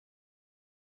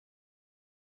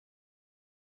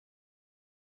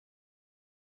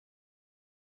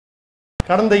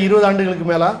கடந்த 20 ஆண்டுகளுக்கு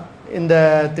மேலே இந்த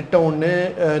திட்டம் ஒன்று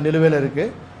நிலுவையில்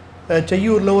இருக்குது.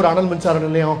 செய்யூரில் ஒரு அனல் மின்சார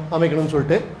நிலையம் அமைக்கணும்னு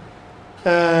சொல்லிட்டு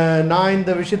நான்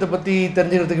இந்த விஷயத்தை பற்றி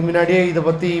தெரிஞ்சுக்கிறதுக்கு முன்னாடியே இதை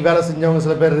பற்றி வேலை செஞ்சவங்க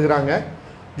சில பேர் இருக்கிறாங்க.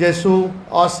 ஜெசு,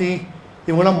 ஆசி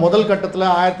இவங்களாம் முதல் கட்டத்தில்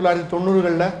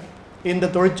 1990களில்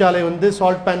இந்த தொழிற்சாலை வந்து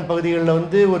சால்ட் பேன் பகுதிகளில்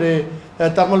வந்து ஒரு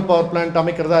தெர்மல் பவர் பிளான்ட்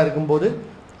அமைக்கிறதா இருக்கும்போது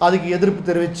அதுக்கு எதிர்ப்பு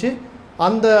தெரிவித்து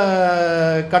அந்த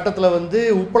கட்டத்தில் வந்து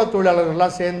உப்பள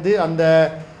தொழிலாளர்கள்லாம் சேர்ந்து அந்த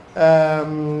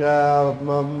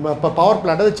பவர்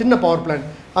பிளான்ட், அது சின்ன பவர் பிளான்ட்,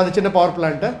 அந்த சின்ன பவர்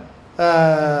பிளான்ட்டை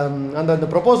அந்த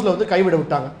ப்ரொப்போசலை வந்து கைவிட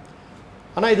விட்டாங்க.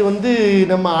 ஆனால் இது வந்து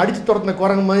நம்ம அடித்து துரத்தின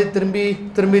குரங்கு மாதிரி திரும்பி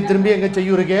திரும்பி திரும்பி எங்கள்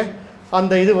செய்யூருக்கே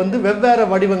அந்த இது வந்து வெவ்வேறு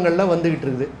வடிவங்களில் வந்துக்கிட்டு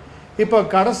இருக்குது. இப்போ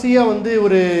கடைசியாக வந்து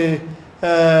ஒரு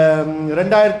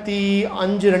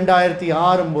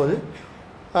 2005-2006 போது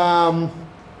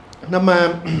நம்ம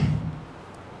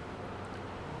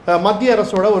மத்திய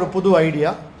அரசோட ஒரு புது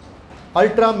idea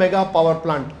ultra mega power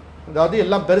plant, அதாவது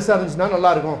எல்லாம் பெருசாக இருந்துச்சுன்னா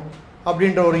நல்லாயிருக்கும்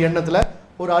அப்படின்ற ஒரு எண்ணத்தில்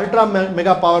ஒரு அல்ட்ரா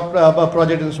மெகா பவர்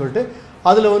ப்ராஜெக்ட்னு சொல்லிட்டு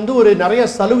அதில் வந்து ஒரு நிறைய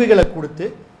சலுகைகளை கொடுத்து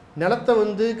நிலத்தை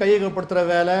வந்து கையகப்படுத்துகிற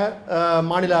வேலை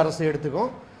மாநில அரசு எடுத்துக்கும்.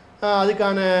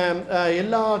 அதுக்கான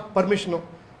எல்லா பர்மிஷனும்,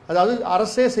 அதாவது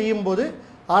அரசே செய்யும்போது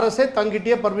அரசே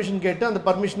தங்கிட்டே பர்மிஷன் கேட்டு அந்த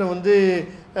பர்மிஷனை வந்து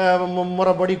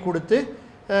முறைப்படி கொடுத்து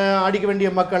அடிக்க வேண்டிய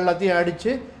மக்கள் எல்லாத்தையும்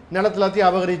அடித்து நிலத்து எல்லாத்தையும்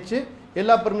அபகரித்து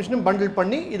எல்லா பர்மிஷனும் பண்டில்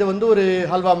பண்ணி இதை வந்து ஒரு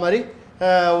ஹல்வா மாதிரி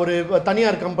ஒரு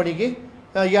தனியார் கம்பெனிக்கு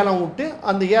ஏலம் விட்டு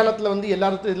அந்த ஏலத்தில் வந்து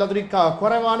எல்லாத்துலேயும்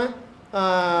குறைவான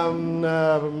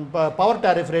பவர்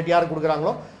டாரிஃப் ரேட் யார்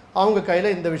கொடுக்குறாங்களோ அவங்க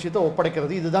கையில் இந்த விஷயத்தை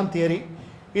ஒப்படைக்கிறது. இதுதான் தியரி.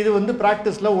 இது வந்து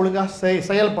ப்ராக்டிஸில் ஒழுங்காக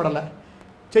செயல்படலை.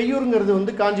 செய்யூருங்கிறது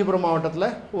வந்து காஞ்சிபுரம் மாவட்டத்தில்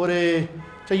ஒரு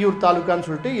செய்யூர் தாலுக்கான்னு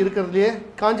சொல்லிட்டு இருக்கிறதுலையே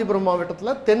காஞ்சிபுரம்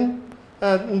மாவட்டத்தில்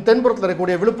தென்புறத்தில்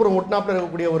இருக்கக்கூடிய விழுப்புரம் ஒட்னாப்பில்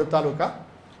இருக்கக்கூடிய ஒரு தாலுக்கா.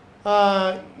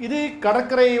 இது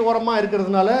கடற்கரை ஓரமாக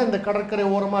இருக்கிறதுனால இந்த கடற்கரை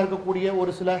ஓரமாக இருக்கக்கூடிய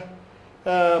ஒரு சில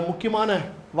முக்கியமான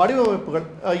வடிவமைப்புகள்,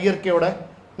 இயற்கையோட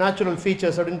நேச்சுரல்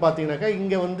ஃபீச்சர்ஸ் அப்படின்னு பார்த்தீங்கன்னாக்கா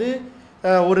இங்கே வந்து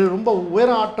ஒரு ரொம்ப உயர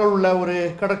ஆற்றல் உள்ள ஒரு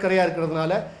கடற்கரையாக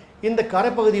இருக்கிறதுனால இந்த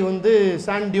கரைப்பகுதி வந்து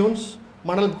சாண்ட் டியூன்ஸ்,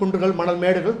 மணல் குன்றுகள், மணல்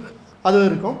மேடுகள் அது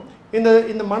இருக்கும்.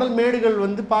 இந்த மணல் மேடுகள்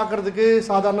வந்து பார்க்குறதுக்கு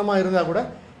சாதாரணமாக இருந்தால் கூட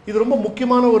இது ரொம்ப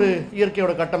முக்கியமான ஒரு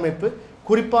இயற்கையோட கட்டமைப்பு.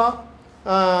 குறிப்பாக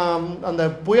அந்த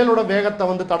புயலோட வேகத்தை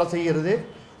வந்து தடை செய்கிறது,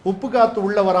 உப்பு காற்று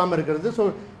உள்ளே வராமல் இருக்கிறது. ஸோ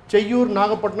செய்யூர்,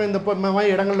 நாகப்பட்டினம் இந்த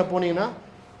மாதிரி இடங்களில் போனீங்கன்னா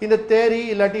இந்த தேரி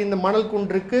இல்லாட்டி இந்த மணல்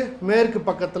குன்றுக்கு மேற்கு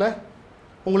பக்கத்தில்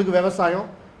உங்களுக்கு விவசாயம்,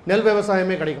 நெல்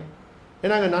விவசாயமே கிடைக்கும்.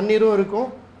 ஏன்னா அங்கே நன்னீரும் இருக்கும்,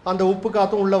 அந்த உப்பு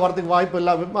காற்றும் உள்ளே வரதுக்கு வாய்ப்பு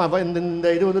இல்லாமல் இந்த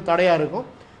இது வந்து தடையாக இருக்கும்.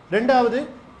 ரெண்டாவது,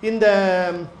 இந்த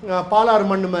பாலாறு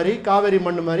மண் மாதிரி, காவேரி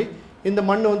மண் மாதிரி இந்த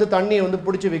மண் வந்து தண்ணியை வந்து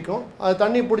பிடிச்சி வைக்கும். அது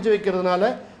தண்ணியை பிடிச்சி வைக்கிறதுனால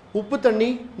உப்பு தண்ணி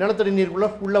நிலத்தடி நீருக்குள்ளே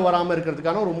உள்ளே வராமல்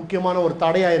இருக்கிறதுக்கான ஒரு முக்கியமான ஒரு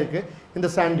தடையாக இருக்குது இந்த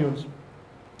சாண்ட் டியூன்ஸ்.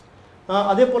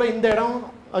 அதே போல் இந்த இடம்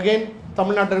அகெயின்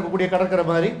தமிழ்நாட்டில் இருக்கக்கூடிய கடற்கரை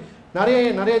மாதிரி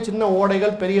நிறைய சின்ன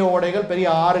ஓடைகள், பெரிய ஓடைகள், பெரிய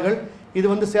ஆறுகள் இது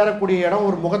வந்து சேரக்கூடிய இடம்.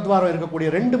 ஒரு முகத்வாரம் இருக்கக்கூடிய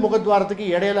 2 முகத்வாரத்துக்கு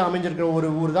இடையில அமைஞ்சிருக்கிற ஒரு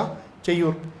ஊர் தான்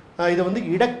செய்யூர். இது வந்து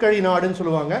இடக்கழி நாடுன்னு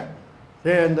சொல்லுவாங்க.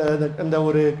 இந்த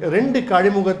ஒரு 2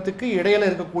 கழிமுகத்துக்கு இடையில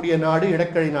இருக்கக்கூடிய நாடு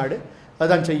இடக்கழி நாடு,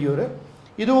 அதுதான் செய்யூர்.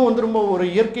 இதுவும் வந்து ரொம்ப ஒரு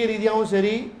இயற்கை ரீதியாகவும்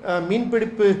சரி,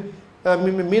 மீன்பிடிப்பு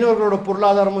மீனவர்களோட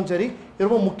பொருளாதாரமும் சரி, இது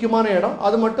ரொம்ப முக்கியமான இடம்.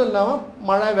 அது மட்டும் இல்லாமல்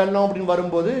மழை வெள்ளம் அப்படின்னு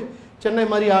வரும்போது சென்னை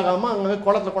மாதிரி ஆகாமல் அங்கே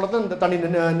குளத்துல இந்த தண்ணி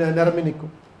நிரம்பி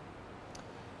நிற்கும்.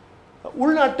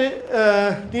 உள்நாட்டு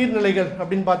நீர்நிலைகள்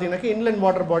அப்படின்னு பார்த்தீங்கன்னாக்கா இன்லேண்ட்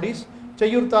வாட்டர் பாடிஸ்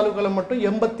செய்யூர் தாலுக்காவில் மட்டும்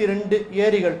 82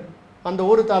 ஏரிகள், அந்த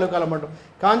ஒரு தாலுக்காவில் மட்டும்.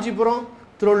 காஞ்சிபுரம்,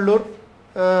 திருவள்ளூர்,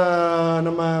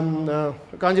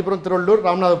 காஞ்சிபுரம், திருவள்ளூர்,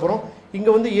 ராமநாதபுரம்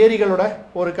இங்கே வந்து ஏரிகளோட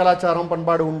ஒரு கலாச்சாரம்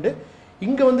பண்பாடு உண்டு.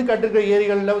 இங்கே வந்து கட்டிருக்கிற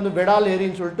ஏரிகளில் வந்து வெடால்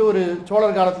ஏரின்னு சொல்லிட்டு ஒரு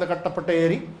சோழர் காலத்தில் கட்டப்பட்ட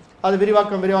ஏரி, அது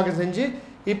விரிவாக்கம் செஞ்சு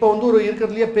இப்போ வந்து ஒரு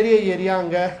இருக்கிறதுலையே பெரிய ஏரியா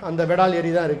அங்கே அந்த வெடால்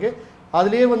ஏரி தான் இருக்குது.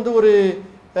 அதுலேயே வந்து ஒரு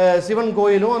சிவன்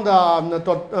கோயிலும் அந்த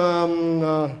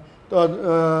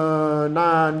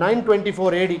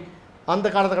 924 AD அந்த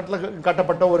காலகட்டத்தில்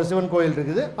கட்டப்பட்ட ஒரு சிவன் கோயில்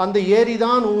இருக்குது. அந்த ஏரி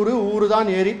தான் ஊரு தான்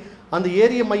ஏரி. அந்த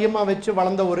ஏரியை மையமாக வச்சு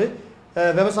வளர்ந்த ஒரு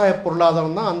விவசாய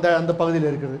பொருளாதாரம் தான் அந்த பகுதியில்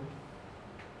இருக்குது.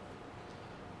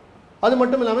 அது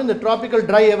மட்டும் இல்லாமல் இந்த டிராபிக்கல்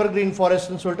ட்ரை எவர் கிரீன்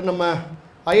ஃபாரஸ்ட்னு சொல்லிட்டு நம்ம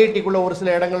ஐஐடிக்குள்ளே ஒரு சில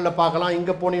இடங்களில் பார்க்கலாம்.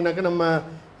 இங்கே போனீங்கன்னாக்க நம்ம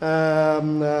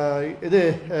இது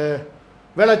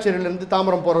வேளச்சேரியிலேருந்து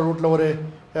தாம்பரம் போகிற ரூட்டில் ஒரு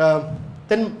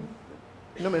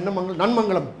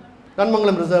நன்மங்கலம்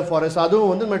ரிசர்வ் ஃபாரஸ்ட்,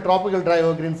 அதுவும் வந்து நம்ம டிராபிக்கல் ட்ரை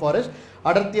எவர் கிரீன் ஃபாரஸ்ட்.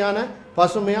 அடர்த்தியான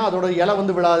பசுமையாக அதோட இலை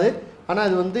வந்து விழாது. ஆனால்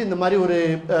அது வந்து இந்த மாதிரி ஒரு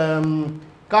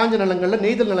காஞ்ச நிலங்களில்,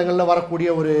 நெய்தல் நிலங்களில் வரக்கூடிய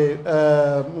ஒரு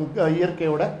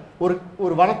இயற்கையோட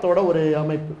ஒரு வனத்தோட ஒரு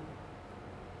அமைப்பு.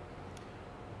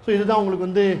 ஸோ இதுதான் உங்களுக்கு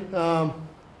வந்து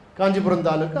காஞ்சிபுரம்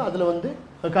தாலுக்கு. அதில் வந்து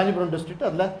காஞ்சிபுரம் டிஸ்ட்ரிக்ட்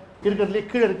அதில் இருக்கிறதுலே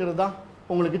கீழே இருக்கிறது தான்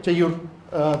உங்களுக்கு செய்யூர்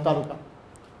தாலுக்கா.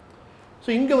 ஸோ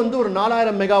இங்கே வந்து ஒரு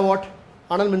 4000 மெகாவாட்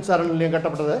அனல் மின்சார நிலையம்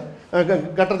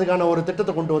கட்டுறதுக்கான ஒரு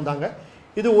திட்டத்தை கொண்டு வந்தாங்க.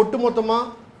 இது ஒட்டுமொத்தமாக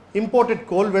இம்போர்ட்டட்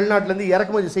கோல் வெளிநாட்டிலேருந்து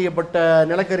இறக்குமதி செய்யப்பட்ட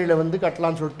நிலக்கரியில் வந்து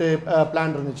கட்டலான்னு சொல்லிட்டு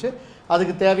பிளான் இருந்துச்சு.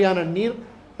 அதுக்கு தேவையான நீர்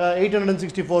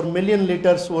 864 மில்லியன்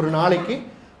லிட்டர்ஸ் ஒரு நாளைக்கு.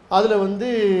 அதில் வந்து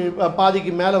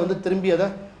பாதிக்கு மேலே வந்து திரும்பி அதை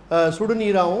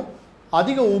சுடுநீராகவும்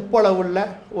அதிக உப்பளவுள்ள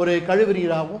ஒரு கழிவு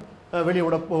நீராகவும் வெளியே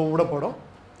விடப்படும்.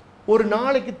 ஒரு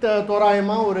நாளைக்கு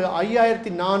தோராயமாக ஒரு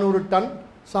 5400 டன்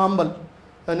சாம்பல்,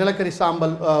 நிலக்கரி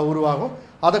சாம்பல் உருவாகும்.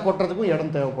 அதை கொட்டுறதுக்கும்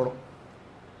இடம் தேவைப்படும்.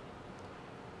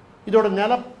 இதோட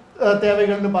நில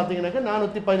தேவைகள்னு பார்த்தீங்கன்னாக்கா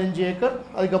 415 ஏக்கர்.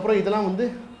 அதுக்கப்புறம் இதெல்லாம் வந்து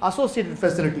அசோசியேட்டட்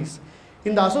ஃபெசிலிட்டிஸ்.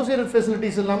 இந்த அசோசியேட்டட்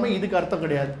ஃபெசிலிட்டிஸ் இல்லாமல் இதுக்கு அர்த்தம்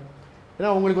கிடையாது.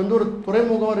 ஏன்னா உங்களுக்கு வந்து ஒரு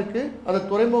துறைமுகம் இருக்குது, அந்த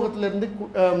துறைமுகத்திலேருந்து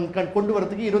கொண்டு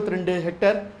வரதுக்கு 22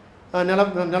 ஹெக்டேர்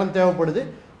நிலம் தேவைப்படுது.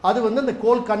 அது வந்து அந்த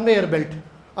கோல் கன்வேயர் பெல்ட்,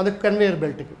 அந்த கன்வேயர்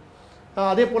பெல்ட்டுக்கு.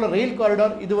 அதே போல் ரயில்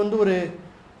காரிடார், இது வந்து ஒரு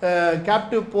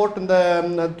கேப்டிவ் போர்ட்.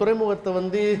 இந்த துறைமுகத்தை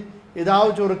வந்து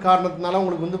ஏதாச்சும் ஒரு காரணத்தினால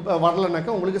உங்களுக்கு வந்து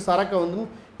வரலைனாக்கா உங்களுக்கு சரக்கை வந்து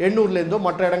எண்ணூர்லேருந்தோ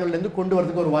மற்ற இடங்கள்லேருந்து கொண்டு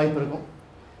வரதுக்கு ஒரு வாய்ப்பு இருக்கும்.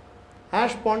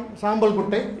 ஆஷ் பாண்ட், சாம்பல்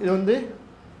குட்டை, இது வந்து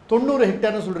 90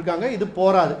 ஹெக்டேர்னு சொல்லியிருக்காங்க. இது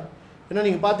போராது. ஏன்னா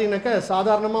நீங்கள் பார்த்தீங்கன்னாக்கா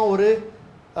சாதாரணமாக ஒரு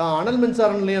அனல்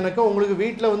மின்சார நிலையம்னாக்கா உங்களுக்கு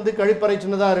வீட்டில் வந்து கழிப்பறை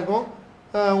சின்னதாக இருக்கும்,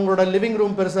 உங்களோட லிவிங்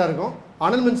ரூம் பெருசாக இருக்கும்.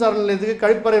 அனல் மின்சார நிலையத்துக்கு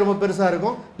கழிப்பறை ரொம்ப பெருசாக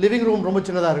இருக்கும், லிவிங் ரூம் ரொம்ப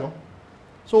சின்னதாக இருக்கும்.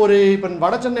 ஸோ ஒரு இப்போ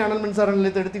வட சென்னை அனல் மின்சார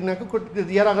நிலையத்தை எடுத்திங்கனாக்கா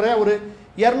ஏறாக ஒரு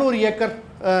 200 ஏக்கர்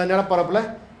நிலப்பரப்பில்,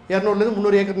 200லேருந்து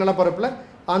 300 ஏக்கர் நிலப்பரப்பில்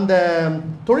அந்த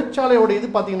தொழிற்சாலையோட இது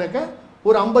பார்த்தீங்கன்னாக்கா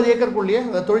ஒரு 50 ஏக்கருக்குள்ளேயே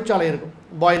அந்த தொழிற்சாலை இருக்கும்.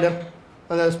 பாய்லர்,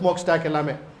 அந்த ஸ்மோக் ஸ்டாக்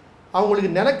எல்லாமே. அவங்களுக்கு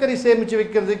நிலக்கரி சேமித்து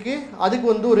வைக்கிறதுக்கு அதுக்கு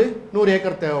வந்து ஒரு 100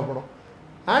 ஏக்கர் தேவைப்படும்.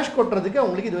 ஆஷ் கொட்டுறதுக்கு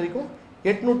அவங்களுக்கு இது வரைக்கும்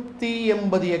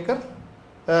 880 ஏக்கர்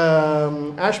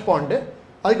ஆஷ் பாண்டு,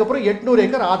 அதுக்கப்புறம் 800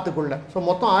 ஏக்கர் ஆற்றுக்குள்ளே. ஸோ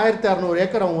மொத்தம் 1600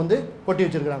 ஏக்கர் அவங்க வந்து கொட்டி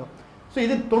வச்சுருக்காங்க. ஸோ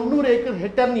இது 90 ஏக்கர்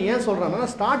ஹெக்டர்னு ஏன் சொல்கிறாங்கன்னா,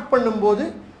 ஸ்டார்ட் பண்ணும்போது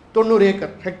 90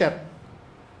 ஏக்கர் ஹெக்டர்.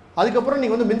 அதுக்கப்புறம்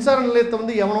நீங்கள் வந்து மின்சார நிலையத்தை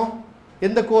வந்து எவனோ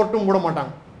எந்த கோர்ட்டும் மூட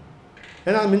மாட்டாங்க.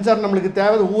 ஏன்னா அந்த மின்சாரம் நம்மளுக்கு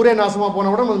தேவை, ஊரே நாசமாக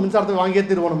போனால் கூட நம்ம மின்சாரத்தை வாங்கியே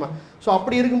தருவோம் நம்ம. ஸோ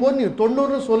அப்படி இருக்கும்போது நீங்கள்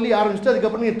 90ன்னு சொல்லி ஆரம்பிச்சுட்டு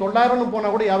அதுக்கப்புறம் நீங்கள் 900ன்னு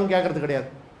போனால் கூட யாரும் கேட்கறது கிடையாது.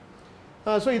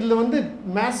 ஸோ இதில் வந்து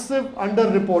massive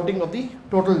under reporting of the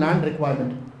total land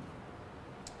requirement.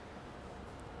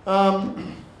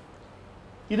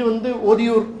 இது வந்து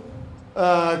ஒதியூர்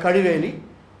கழிவேலி.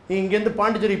 இங்கேருந்து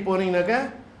பாண்டிச்சேரி போனீங்கன்னாக்கா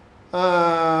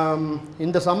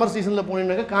இந்த சம்மர் சீசனில்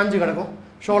போனீங்கன்னாக்கா காஞ்சி கிடக்கும்,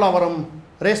 ஷோலாவரம்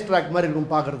ரேஸ் ட்ராக் மாதிரி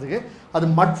இருக்கும் பார்க்குறதுக்கு. அது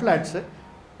மட் ஃப்ளாட்ஸு.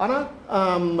 ஆனால்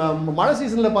மழை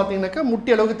சீசனில் பார்த்தீங்கன்னாக்கா முட்டி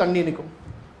அளவுக்கு தண்ணி நிற்கும்.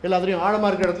 எல்லாத்துலேயும் ஆழமாக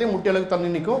இருக்கிற இடத்துலையும் முட்டி அளவுக்கு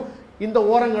தண்ணி நிற்கும். இந்த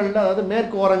ஓரங்களில், அதாவது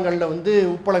மேற்கு ஓரங்களில் வந்து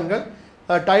உப்பளங்கள்,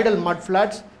 டைடல் மட்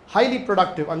ஃப்ளாட்ஸ், ஹைலி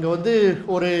ப்ரொடக்டிவ். அங்கே வந்து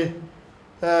ஒரு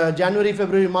ஜனவரி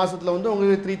ஃபெப்ரவரி மாதத்தில் வந்து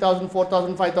உங்களுக்கு 3000,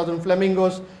 4000, 5000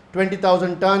 ஃப்ளெமிங்கோஸ்,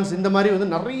 20,000 டர்ன்ஸ், இந்த மாதிரி வந்து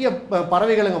நிறைய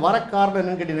பறவைகள் அங்கே வர காரணம்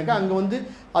என்னென்னு கேட்டிங்கனாக்கா, அங்கே வந்து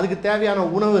அதுக்கு தேவையான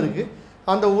உணவு இருக்குது.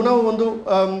 அந்த உணவு வந்து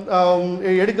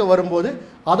எடுக்க வரும்போது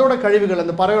அதோட கழிவுகள்,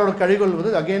 அந்த பறவையோட கழிவுகள்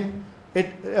வந்து அகெயின்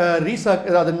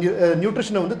அது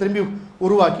நியூட்ரிஷனை வந்து திரும்பி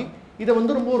உருவாக்கி இதை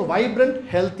வந்து ரொம்ப ஒரு வைப்ரண்ட்,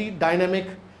 ஹெல்த்தி,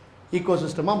 டைனமிக்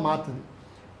ஈகோசிஸ்டமாக மாற்றுது.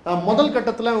 முதல்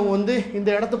கட்டத்தில் அவங்க வந்து இந்த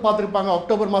இடத்த பார்த்துருப்பாங்க,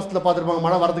 அக்டோபர் மாதத்தில் பார்த்துருப்பாங்க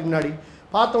மழை வரதுக்கு முன்னாடி.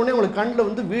 பார்த்தோடனே உங்களுக்கு கண்ணில்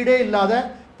வந்து வீடே இல்லாத,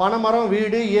 பனைமரம்,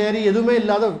 வீடு, ஏரி எதுவுமே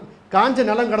இல்லாத காஞ்ச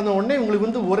நிலம் கடந்த உடனே உங்களுக்கு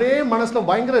வந்து ஒரே மனசில்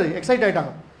பயங்கர எக்ஸைட்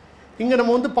ஆகிட்டாங்க. இங்கே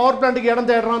நம்ம வந்து பவர் பிளான்ட்டுக்கு இடம்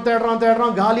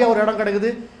தேடுறோம், காலியாக ஒரு இடம் கிடைக்குது,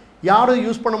 யாரும்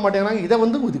யூஸ் பண்ண மாட்டேங்கிறாங்க. இதை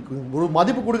வந்து ஒரு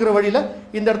மதிப்பு கொடுக்குற வழியில்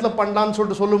இந்த இடத்துல பண்ணலான்னு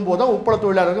சொல்லிட்டு சொல்லும்போது தான் உப்பள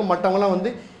தொழிலாளர்கள் மற்றவங்களாம்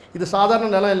வந்து இது சாதாரண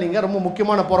நிலம் இல்லைங்க, ரொம்ப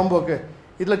முக்கியமான புறம்போக்கு,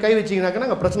 இதில் கை வச்சிங்கனாக்கா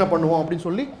நாங்கள் பிரச்சனை பண்ணுவோம் அப்படின்னு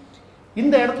சொல்லி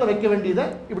இந்த இடத்துல வைக்க வேண்டியதை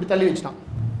இப்படி தள்ளி வச்சிட்டான்.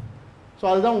 ஸோ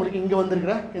அதுதான் உங்களுக்கு இங்கே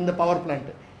வந்திருக்கிற இந்த பவர்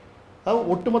பிளான்ட்டு. அதாவது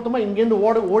ஒட்டுமொத்தமாக இங்கேருந்து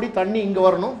ஓடி தண்ணி இங்கே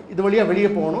வரணும், இது வழியாக வெளியே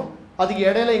போகணும். அதுக்கு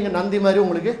இடையில இங்கே நந்தி மாதிரி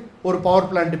உங்களுக்கு ஒரு பவர்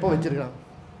பிளான்ட் இப்போ வச்சுருக்காங்க.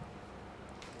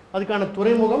 அதுக்கான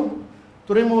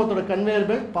துறைமுகத்தோட கன்வேயர்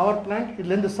பெல்ட், பவர் பிளான்ட்,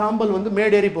 இதுலேருந்து சாம்பல் வந்து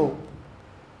மேடேறி போகும்.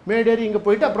 மேடேறி இங்கே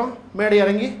போயிட்டு அப்புறம் மேடை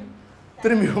இறங்கி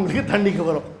திரும்பி உங்களுக்கு தண்ணிக்கு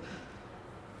வரும்.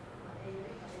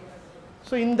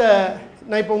 ஸோ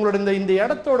நான் இப்போ உங்களோட இந்த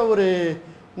இடத்தோட ஒரு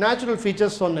நேச்சுரல்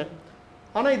ஃபீச்சர்ஸ் சொன்னேன்.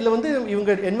 ஆனால் இதில் வந்து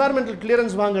இவங்க என்வாயர்மெண்டல்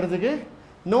கிளியரன்ஸ் வாங்குறதுக்கு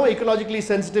நோ எக்கலாஜிக்கலி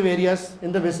சென்சிட்டிவ் ஏரியாஸ்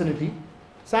இந்த விசினிட்டி,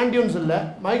 சாண்டியூன்ஸ் இல்லை,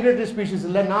 மைக்ரேட்டரி ஸ்பீஷிஸ்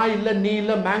இல்லை, நாய் இல்லை, நீ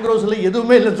இல்லை, மேங்க்ரோவ்ஸ் இல்லை,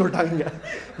 எதுவுமே இல்லைன்னு சொல்லிட்டாங்க.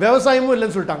 விவசாயமும்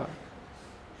இல்லைன்னு சொல்லிட்டாங்க.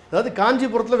 அதாவது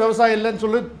காஞ்சிபுரத்தில் விவசாயம் இல்லைன்னு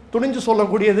சொல்லி துணிஞ்சு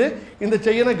சொல்லக்கூடியது இந்த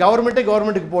செய்யணும்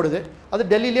கவர்மெண்ட்டுக்கு போடுது. அது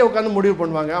டெல்லியிலே உட்காந்து முடிவு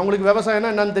பண்ணுவாங்க. அவங்களுக்கு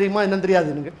விவசாயம்னா என்னன்னு தெரியுமா, என்னன்னு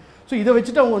தெரியாது எனக்கு. ஸோ இதை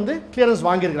வச்சுட்டு அவங்க வந்து கிளியரன்ஸ்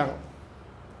வாங்கியிருக்காங்க.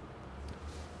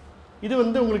 இது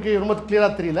வந்து உங்களுக்கு ரொம்ப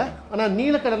கிளியராக தெரியல. ஆனால்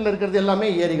நீலக்கடலில் இருக்கிறது எல்லாமே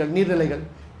ஏரிகள்,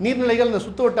 நீர்நிலைகள். இந்த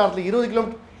சுற்று வட்டாரத்தில் 20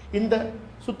 கிலோமீட்டர் இந்த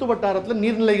சுற்று வட்டாரத்தில்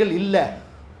நீர்நிலைகள் இல்லை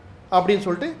அப்படின்னு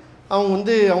சொல்லிட்டு அவங்க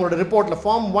வந்து அவங்களோட ரிப்போர்ட்டில்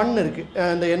ஃபார்ம் 1 இருக்குது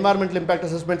இந்த என்வாயர்மெண்டல் இம்பேக்ட்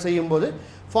அசஸ்மெண்ட் செய்யும்போது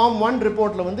ஃபார்ம் 1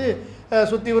 ரிப்போர்ட்டில் வந்து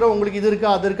சுற்றி வர உங்களுக்கு இது இருக்கா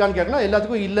அது இருக்கான்னு கேட்கணும்,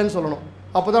 எல்லாத்துக்கும் இல்லைன்னு சொல்லணும்.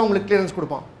 அப்போ தான் உங்களுக்கு கிளியரன்ஸ்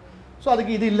கொடுப்பான். ஸோ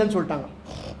அதுக்கு இது இல்லைன்னு சொல்லிட்டாங்க.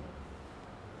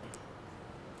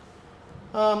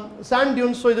 சாண்ட்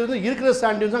டியூன்ஸ், ஸோ இது வந்து இருக்கிற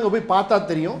சாண்ட் டியூன்ஸ் அங்கே போய் பார்த்தா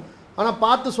தெரியும். ஆனால்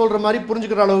பார்த்து சொல்கிற மாதிரி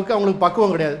புரிஞ்சுக்கிற அளவுக்கு அவங்களுக்கு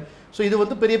பக்குவம் கிடையாது. ஸோ இது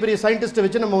வந்து பெரிய பெரிய சயின்டிஸ்ட்டை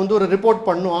வச்சு நம்ம வந்து ஒரு ரிப்போர்ட்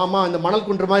பண்ணணும். ஆமாம் இந்த மணல்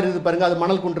குன்று மாதிரி இருக்குது பாருங்கள், அது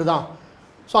மணல் குன்று தான்.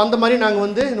 ஸோ அந்த மாதிரி நாங்கள்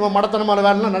வந்து நம்ம மடத்தனமான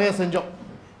வேலைலாம் நிறையா செஞ்சோம்.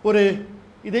 ஒரு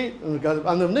இதே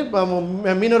அந்த வந்து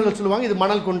மீனவர்கள் சொல்லுவாங்க இது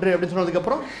மணல் குன்று அப்படின்னு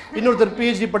சொன்னதுக்கப்புறம் இன்னொருத்தர்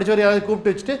பிஹெச்டி படித்தவர் யாராவது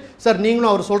கூப்பிட்டு வச்சுட்டு சார்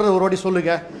நீங்களும் அவர் சொல்கிற ஒரு வாட்டி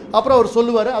சொல்லுங்கள். அப்புறம் அவர்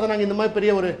சொல்லுவார். அதை நாங்கள் இந்த மாதிரி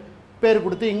பெரிய ஒரு பேர்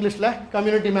கொடுத்து இங்கிலீஷில்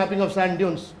community mapping of sand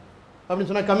tunes அப்படின்னு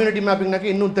சொன்னால் கம்யூனிட்டி மேப்பிங்னாக்க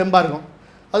இன்னும் தெம்பாக இருக்கும்.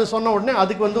 அது சொன்ன உடனே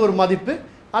அதுக்கு வந்து ஒரு மதிப்பு,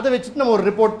 அதை வச்சுட்டு நம்ம ஒரு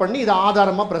ரிப்போர்ட் பண்ணி இதை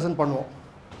ஆதாரமாக ப்ரெசென்ட் பண்ணுவோம்.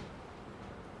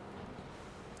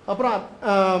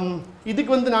 அப்புறம்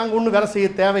இதுக்கு வந்து நாங்கள் ஒன்றும் வேலை செய்ய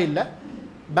தேவையில்லை.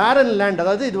 பேரன் லேண்ட்,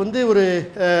 அதாவது இது வந்து ஒரு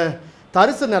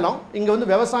தரிசு நிலம், இங்கே வந்து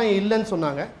விவசாயம் இல்லைன்னு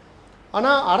சொன்னாங்க.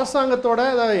 ஆனால் அரசாங்கத்தோட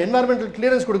என்வாயர்மெண்டல்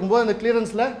கிளியரன்ஸ் கொடுக்கும்போது அந்த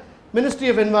கிளியரன்ஸில் மினிஸ்ட்ரி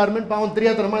ஆஃப் என்வாயர்மெண்ட் பாவம்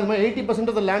தெரியாதனமாக இது மாதிரி 80%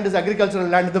 of the land is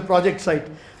agricultural land the project side.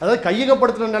 அதாவது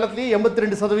கையகப்படுத்துகிற நிலத்துலேயே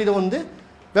 82% வந்து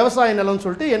விவசாய நிலம்னு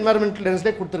சொல்லிட்டு என்வாயர்மெண்ட்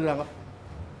கிளியரன்ஸ்லேயே கொடுத்துருக்காங்க.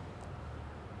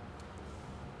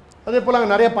 அதே போல்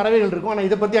அங்கே நிறைய பறவைகள் இருக்கும். ஆனால்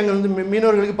இதை பற்றி அங்கே வந்து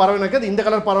மீனவர்களுக்கு பறவைனாக்க அது இந்த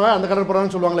கலர் பறவை அந்த கலர்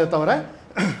பறவைன்னு சொல்லுவாங்களே தவிர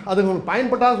அது உங்களுக்கு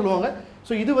பயன்பட்டால் சொல்லுவாங்க.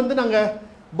 ஸோ இது வந்து நாங்கள்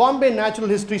பாம்பே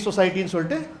நேச்சுரல் ஹிஸ்ட்ரி சொசைட்டின்னு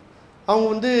சொல்லிட்டு அவங்க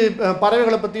வந்து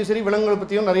பறவைகளை பற்றியும் சரி விலங்குகளை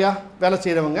பற்றியும் நிறையா வேலை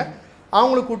செய்கிறவங்க.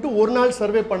 அவங்கள கூப்பிட்டு ஒரு நாள்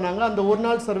சர்வே பண்ணாங்க. அந்த ஒரு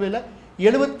நாள் சர்வேல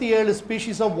 77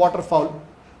 ஸ்பீஷீஸ் ஆஃப் வாட்டர் ஃபவுல்,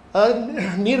 அதாவது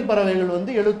நீர் பறவைகள்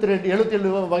வந்து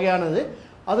 77 வகையானது.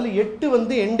 அதில் 8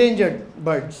 வந்து என்டேஞ்சர்ட்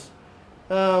பேர்ட்ஸ்.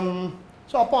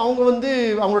 ஸோ அப்போ அவங்க வந்து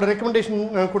அவங்களோட ரெக்கமெண்டேஷன்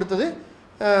கொடுத்தது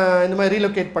இந்த மாதிரி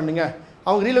ரீலோகேட் பண்ணுங்க.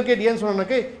 அவங்க ரீலோகேட் ஏன்னு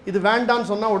சொன்னாக்கே இது வேண்டான்னு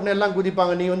சொன்னால் உடனே எல்லாம்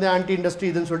குதிப்பாங்க, நீ வந்து ஆன்டி இண்டஸ்ட்ரி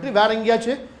இதுன்னு சொல்லிட்டு வேறு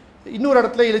எங்கேயாச்சும் இன்னொரு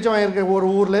இடத்துல இளிச்சம் இருக்கிற ஒரு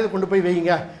ஊரில் கொண்டு போய்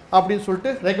வைங்க அப்படின்னு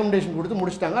சொல்லிட்டு ரெக்கமெண்டேஷன் கொடுத்து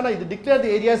முடிச்சிட்டாங்க. ஆனால் இது டிக்ளேர்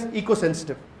தி ஏரியாஸ் ஈகோ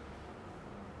சென்சிட்டிவ்.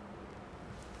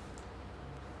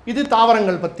 இது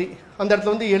தாவரங்கள் பற்றி, அந்த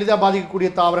இடத்துல வந்து எளிதாக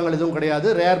பாதிக்கக்கூடிய தாவரங்கள் எதுவும் கிடையாது,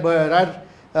 ரேர்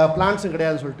பிளான்ட்ஸும்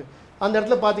கிடையாதுன்னு சொல்லிட்டு அந்த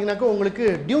இடத்துல பார்த்தீங்கன்னாக்கா உங்களுக்கு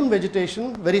tune vegetation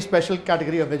very special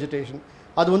category of vegetation.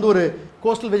 அது வந்து ஒரு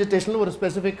கோஸ்டல் வெஜிடேஷனில் ஒரு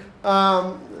ஸ்பெசிஃபிக்.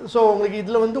 ஸோ உங்களுக்கு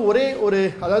இதில் வந்து ஒரே ஒரு,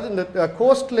 அதாவது இந்த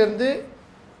கோஸ்ட்லேருந்து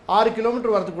 6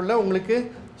 கிலோமீட்டர் வரதுக்குள்ளே உங்களுக்கு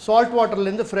சால்ட்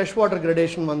வாட்டர்லேருந்து ஃப்ரெஷ் வாட்டர்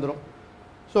கிரடேஷன் வந்துடும்.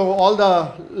 So all the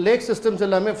lakh systems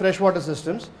எல்லாமே ஃப்ரெஷ் வாட்டர்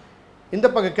சிஸ்டம்ஸ். இந்த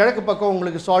பக்கம் கிழக்கு பக்கம்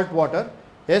உங்களுக்கு சால்ட் வாட்டர்,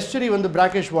 எஸ்டரி வந்து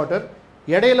பிராக்கிஷ் வாட்டர்.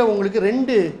 இடையில உங்களுக்கு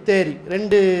 2 தேரி,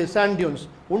 2 சாண்ட் டியூன்ஸ்.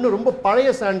 ஒன்று ரொம்ப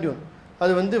பழைய சாண்ட் டியூன்,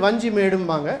 அது வந்து வஞ்சி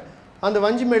மேடும்பாங்க. அந்த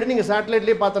வஞ்சி மேடு நீங்கள்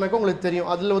சேட்டலைட்லேயே பார்த்தோன்னாக்கா உங்களுக்கு தெரியும்.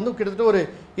 அதில் வந்து கிட்டத்தட்ட ஒரு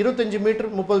 25 மீட்டர்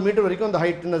 30 மீட்டர் வரைக்கும் அந்த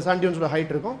ஹைட், இந்த சாண்ட் டியூன்ஸோட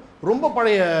ஹைட் இருக்கும். ரொம்ப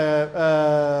பழைய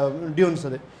டியூன்ஸ்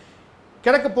அது.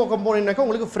 கிழக்கு பக்கம் போனீங்கன்னாக்கா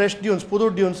உங்களுக்கு ஃப்ரெஷ் டியூன்ஸ், புது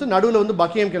டியூன்ஸ். நடுவில் வந்து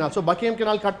பக்கியம் கெனால். ஸோ பக்கியம்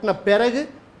கெனால் கட்டின பிறகு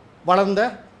வளர்ந்த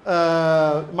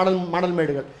மணல்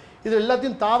மேடுகள். இது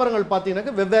எல்லாத்தையும் தாவரங்கள்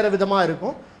பார்த்தீங்கன்னாக்கா வெவ்வேறு விதமாக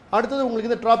இருக்கும். அடுத்தது உங்களுக்கு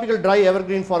இந்த ட்ராபிக்கல் ட்ரை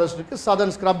எவர்கிரீன் ஃபாரஸ்ட் இருக்குது,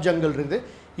 சதர்ன் ஸ்க்ரப் ஜங்கல் இருக்குது.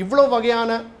 இவ்வளோ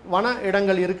வகையான வன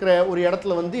இடங்கள் இருக்கிற ஒரு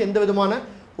இடத்துல வந்து எந்த விதமான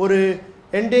ஒரு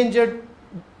என்டேஞ்சர்ட்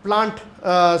பிளான்ட்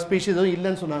ஸ்பீஷீஸ் எதுவும்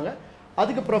இல்லைன்னு சொன்னாங்க.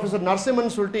 அதுக்கு ப்ரொஃபஸர்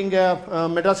நரசிம்மன் சொல்லிட்டு இங்கே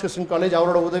மெட்ராஸ் கிறிஸ்டியன் காலேஜ்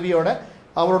அவரோட உதவியோட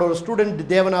அவரோட ஒரு ஸ்டூடெண்ட்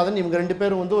தேவநாதன், இவங்க 2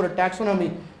 பேரும் வந்து ஒரு டாக்ஸானமி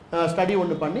ஸ்டடி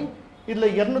ஒன்று பண்ணி இதில்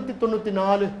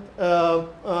 294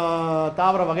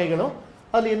 தாவர வகைகளும்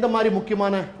அதில் எந்த மாதிரி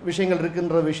முக்கியமான விஷயங்கள்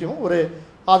இருக்குன்ற விஷயம் ஒரு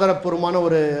ஆதாரப்பூர்வமான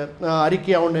ஒரு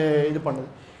அறிக்கையாக ஒன்று இது பண்ணுது.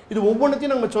 இது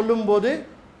ஒவ்வொன்றுத்தையும் நம்ம சொல்லும்போது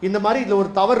இந்த மாதிரி இதில் ஒரு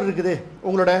தவறு இருக்குது,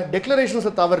 உங்களோட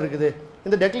டெக்ளரேஷன்ஸை தவறு இருக்குது,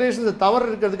 இந்த டெக்ளரேஷன்ஸை தவறு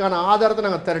இருக்கிறதுக்கான ஆதாரத்தை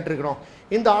நாங்கள் திரட்டிருக்கிறோம்,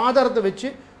 இந்த ஆதாரத்தை வச்சு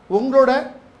உங்களோட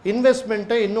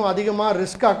இன்வெஸ்ட்மெண்ட்டை இன்னும் அதிகமாக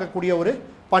ரிஸ்க் ஆக்கக்கூடிய ஒரு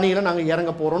பணியில் நாங்கள்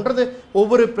இறங்க போகிறோன்றது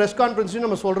ஒவ்வொரு ப்ரெஸ் கான்ஃபரன்ஸையும்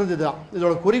நம்ம சொல்கிறது இதுதான்.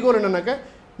 இதோட குறிக்கோள் என்னன்னாக்கா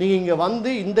நீங்கள் இங்கே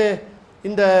வந்து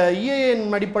இந்த இஏஎன்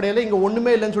அடிப்படையில் இங்கே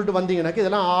ஒன்றுமே இல்லைன்னு சொல்லிட்டு வந்தீங்கன்னாக்கா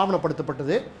இதெல்லாம்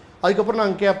ஆவணப்படுத்தப்பட்டது. அதுக்கப்புறம்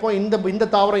நாங்கள் கேட்போம் இந்த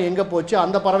தாவரம் எங்கே போச்சு,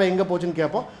 அந்த பறவை எங்கே போச்சுன்னு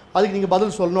கேட்போம். அதுக்கு நீங்கள்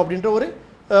பதில் சொல்லணும் அப்படின்ற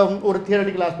ஒரு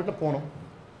தியரட்டிக்கல் ஆஸ்பெக்டில் போனோம்.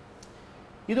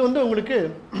 இது வந்து உங்களுக்கு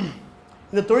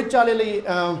இந்த தொழிற்சாலையில்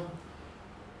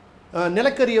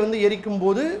நிலக்கரியை வந்து எரிக்கும்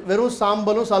போது வெறும்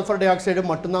சாம்பலும் சல்ஃபர் டை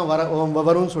ஆக்சைடும் மட்டும்தான்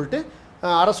வரும்னு சொல்லிட்டு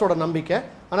அரசோட நம்பிக்கை.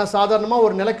 ஆனால் சாதாரணமாக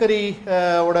ஒரு நிலக்கரி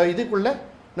இதுக்குள்ளே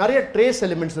நிறைய ட்ரேஸ்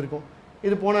எலிமெண்ட்ஸ் இருக்கும்.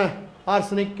 இது போன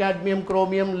arsenic, cadmium,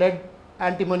 chromium, let,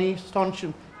 antimony,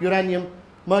 strontium, uranium,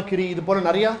 mercury, இது போல்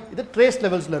நிறையா இது ட்ரேஸ்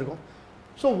லெவல்ஸில் இருக்கும்.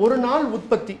 ஸோ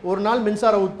ஒரு நாள்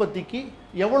மின்சார உற்பத்திக்கு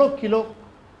எவ்வளோ கிலோ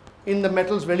இந்த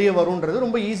மெட்டல்ஸ் வெளியே வரும்ன்றது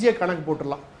ரொம்ப ஈஸியாக கணக்கு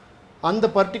போட்டுடலாம். அந்த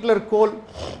பர்டிகுலர் கோல்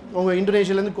உங்கள்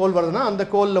இந்தோனேஷியாலேருந்து கோல் வருதுன்னா அந்த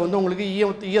கோலில் வந்து உங்களுக்கு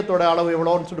ஈயத்தோட அளவு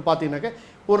எவ்வளோன்னு சொல்லிட்டு பார்த்தீங்கன்னாக்கா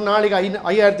ஒரு நாளைக்கு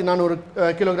 5400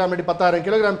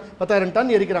 கிலோகிராம், 10,000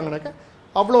 டன் எரிக்கிறாங்கனாக்கா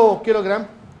அவ்வளோ கிலோகிராம்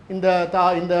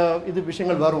இந்த இது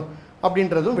விஷயங்கள் வரும்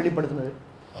அப்படின்றதும் வெளிப்படுத்தினது.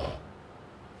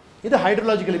 இது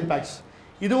ஹைட்ரலாஜிக்கல் இம்பேக்ட்ஸ்.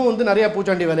 இதுவும் வந்து நிறையா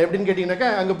பூச்சாண்டி வேலை. எப்படின்னு கேட்டிங்கனாக்கா,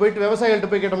 அங்கே போயிட்டு விவசாயிகள்கிட்ட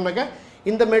போய் கேட்டோம்னாக்கா,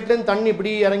 இந்த மேட்லேருந்து தண்ணி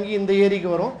இப்படி இறங்கி இந்த ஏரிக்கு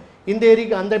வரும், இந்த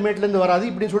ஏரிக்கு அந்த மேட்லேருந்து வராது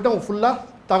இப்படின்னு சொல்லிட்டு அவங்க ஃபுல்லாக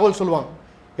தகவல் சொல்லுவாங்க.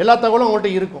 எல்லா தகவலும்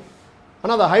அவங்கள்ட்ட இருக்கும்.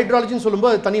 ஆனால் அது ஹைட்ராலஜின்னு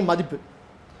சொல்லும்போது அது தனி மதிப்பு.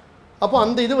 அப்போ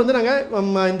அந்த இது வந்து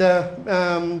நாங்கள் இந்த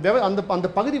அந்த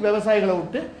பகுதி விவசாயிகளை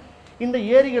விட்டு இந்த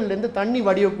ஏரிகள்லேருந்து தண்ணி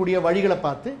வடியக்கூடிய வழிகளை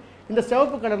பார்த்து இந்த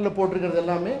சிவப்பு கலரில் போட்டிருக்கிறது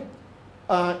எல்லாமே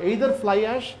எய்தர் ஃப்ளை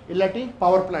ஆஷ் இல்லாட்டி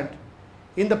பவர் பிளான்ட்.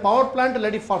 இந்த பவர் பிளான்ட்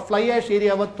இல்லாட்டி ஃப்ளை ஆஷ்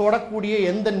ஏரியாவை தொடக்கூடிய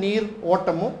எந்த நீர்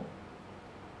ஓட்டமும்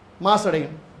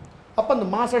மாசடையும். அப்போ அந்த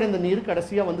மாசடைந்த நீர்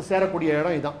கடைசியாக வந்து சேரக்கூடிய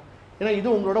இடம் இதுதான். ஏன்னா இது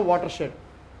உங்களோட வாட்டர் ஷெட்.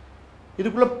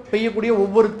 இதுக்குள்ளே பெய்யக்கூடிய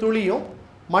ஒவ்வொரு துளியும்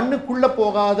மண்ணுக்குள்ளே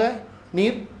போகாத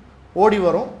நீர் ஓடி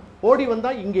வரும். ஓடி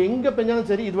வந்தால் இங்கே எங்கே பெஞ்சாலும்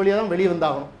சரி இது வழியாக தான் வெளியே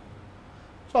வந்தாகணும்.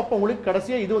 ஸோ அப்போ உங்களுக்கு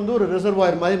கடைசியாக இது வந்து ஒரு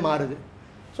ரிசர்வாயர் மாதிரி மாறுது.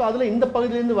 ஸோ அதில் இந்த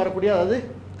பகுதியிலேருந்து வரக்கூடிய, அதாவது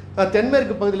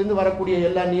தென்மேற்கு பகுதியிலேருந்து வரக்கூடிய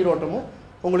எல்லா நீரோட்டமும்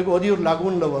உங்களுக்கு ஒதியூர்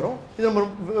லகூனில் வரும். இது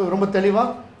ரொம்ப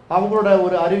தெளிவாக அவங்களோட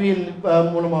ஒரு அறிவியல்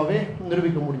மூலமாகவே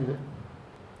நிரூபிக்க முடியுது.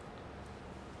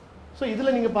 ஸோ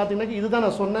இதில் நீங்கள் பார்த்தீங்கன்னா இதுதான்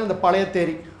நான் சொன்ன இந்த பழைய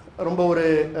தேரி, ரொம்ப ஒரு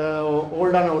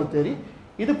ஓல்டான ஒரு தேரி.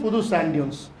 இது புது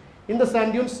சாண்டியூன்ஸ். இந்த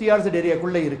சாண்டியூன்ஸ் சிஆர்செட்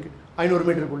ஏரியாக்குள்ளே இருக்குது, 500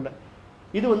 மீட்டருக்குள்ளே.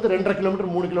 இது வந்து 2.5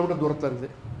 கிலோமீட்டர் 3 கிலோமீட்டர் தூரத்தில் இருக்குது.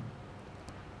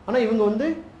 ஆனால் இவங்க வந்து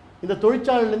இந்த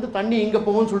தொழிற்சாலையிலேருந்து தண்ணி இங்கே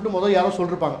போகும்னு சொல்லிட்டு முதல் யாரோ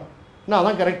சொல்லியிருப்பாங்க. ஏன்னா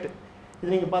அதான் கரெக்டு.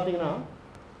 இது நீங்கள் பார்த்தீங்கன்னா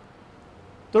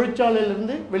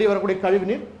தொழிற்சாலையிலேருந்து வெளியே வரக்கூடிய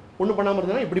கழிவுநீர் ஒன்றும் பண்ணாமல்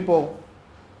இருந்ததுன்னா இப்படி போகும்.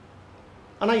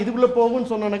 ஆனால் இதுக்குள்ளே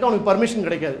போகும்னு சொன்னானாக்கா அவனுக்கு பர்மிஷன்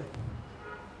கிடைக்காது.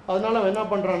 அதனால் அவன் என்ன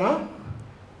பண்ணுறான்னா,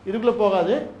 இதுக்குள்ளே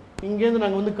போகாது, இங்கேருந்து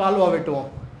நாங்கள் வந்து கால்வா வெட்டுவோம்.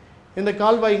 இந்த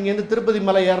கால்வா இங்கேருந்து திருப்பதி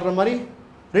மலை ஏறுற மாதிரி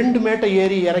 2 மேட்டை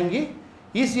ஏறி இறங்கி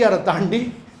ஈசிஆரை தாண்டி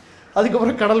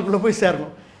அதுக்கப்புறம் கடலுக்குள்ளே போய்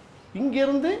சேரணும்.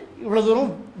 இங்கேருந்து இவ்வளோ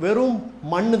தூரம் வெறும்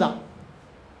மண் தான்.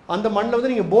 அந்த மண்ணில்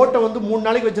வந்து நீங்கள் போட்டை வந்து 3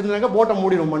 நாளைக்கு வச்சுருந்தாங்க, போட்டை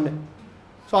மூடிடும் மண்.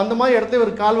 ஸோ அந்த மாதிரி இடத்துல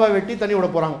ஒரு கால்வா வெட்டி தண்ணி விட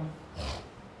போகிறாங்க.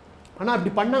 ஆனால்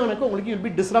அப்படி பண்ணாங்கனாக்கா உங்களுக்கு will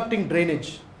be disrupting drainage,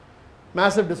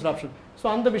 massive disruption. So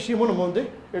அந்த விஷயமும் நம்ம வந்து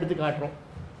எடுத்து காட்டுறோம்.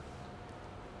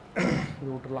 இது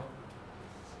விட்டுடலாம்.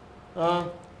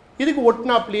 இதுக்கு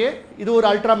ஒட்டினாப்லேயே இது ஒரு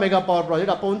அல்ட்ரா மெகா பவர்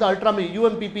ப்ராஜெக்ட். அப்போ வந்து அல்ட்ரா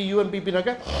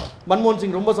யூஎம்பிபினாக்க மன்மோகன்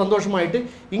சிங் ரொம்ப சந்தோஷமாயிட்டு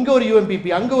இங்கே ஒரு யூஎம்பிபி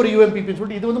அங்கே ஒரு யூஎம்பிபின்னு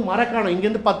சொல்லிட்டு இது வந்து மரக்காணம்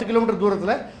இங்கேருந்து 10 கிலோமீட்டர்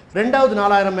தூரத்தில் 2வது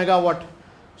 4000 megawatt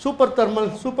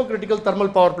super critical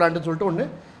thermal power பிளான்ட்னு சொல்லிட்டு ஒன்று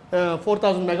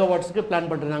 4000 மெகாவாட்ஸுக்கு பிளான்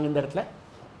பண்ணுறாங்க இந்த இடத்துல.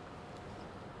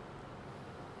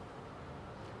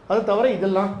 அது தவிர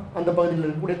இதெல்லாம் அந்த பகுதியில்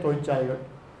இருக்கக்கூடிய தொழிற்சாலைகள்.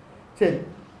 சரி,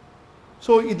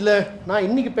 ஸோ இதில் நான்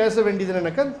இன்றைக்கி பேச வேண்டியது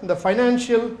என்னன்னாக்கா, இந்த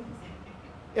ஃபைனான்ஷியல்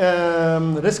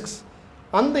ரிஸ்க்ஸ்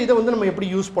அந்த இதை வந்து நம்ம எப்படி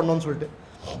யூஸ் பண்ணோம்னு சொல்லிட்டு.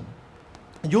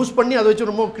 யூஸ் பண்ணி அதை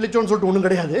வச்சு ரொம்ப கிழிச்சோன்னு சொல்லிட்டு ஒன்றும்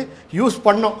கிடையாது, யூஸ்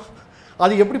பண்ணோம்.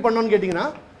 அது எப்படி பண்ணோன்னு கேட்டிங்கன்னா,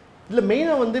 இதில்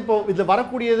மெயினாக வந்து இப்போது இதில்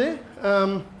வரக்கூடியது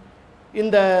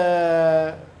இந்த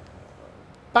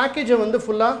பேக்கேஜை வந்து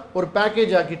ஃபுல்லாக ஒரு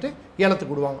பேக்கேஜ் ஆக்கிட்டு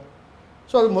ஏலத்துக்கு விடுவாங்க.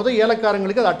 ஸோ அது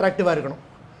ஏலக்காரங்களுக்கு அது அட்ராக்டிவாக இருக்கணும்.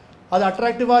 அது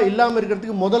அட்ராக்டிவாக இல்லாமல்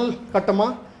இருக்கிறதுக்கு முதல்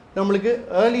கட்டமாக நம்மளுக்கு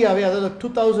ஏர்லியாகவே, அதாவது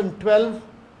 2012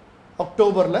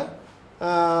 அக்டோபரில்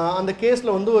அந்த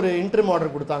கேஸில் வந்து ஒரு இன்ட்ரிம்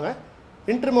ஆர்டர் கொடுத்தாங்க.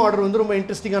 இன்ட்ரிம் ஆர்டர் வந்து ரொம்ப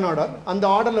இன்ட்ரெஸ்டிங்கான ஆர்டர். அந்த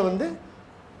ஆர்டரில் வந்து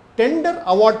டெண்டர்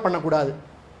அவார்ட் பண்ணக்கூடாது.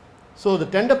 So the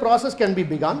tender process can be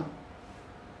began.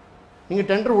 நீங்கள்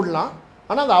டெண்டர் விடலாம்,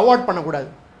 ஆனால் அதை அவார்ட் பண்ணக்கூடாது.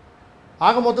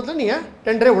 ஆக மொத்தத்தில் நீங்கள்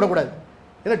டெண்டரே விடக்கூடாது.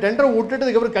 ஏன்னா டெண்டரை விட்டுட்டு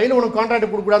அதுக்கப்புறம் கையில் உனக்கு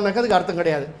கான்ட்ராக்ட் கொடுக்கூடாதுனாக்கா அதுக்கு அர்த்தம்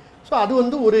கிடையாது. ஸோ அது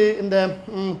வந்து ஒரு இந்த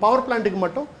பவர் பிளான்ட்டுக்கு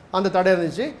மட்டும் அந்த தடை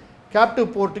இருந்துச்சு. கேப்டிவ்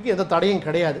போர்ட்டுக்கு எந்த தடையும்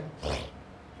கிடையாது.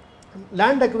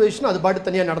 லேண்ட் அக்விசிஷன் அது பாட்டு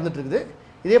தனியாக நடந்துகிட்ருக்குது.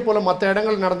 இதே போல் மற்ற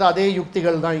இடங்கள் நடந்த அதே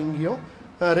யுக்திகள் தான் இங்கேயும்.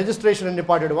 Registration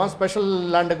நிப்பாட்டிடுவான், special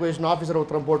land acquisition officer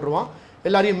ஒருத்தரம் போட்டுருவான்,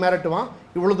 எல்லாரையும் மிரட்டுவான்.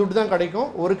 இவ்வளோ துட்டு தான் கிடைக்கும்,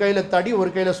 ஒரு கையில் தடி ஒரு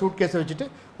கையில் சூட் கேஸை வச்சுட்டு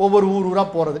ஒவ்வொரு ஊராக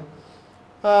போகிறது.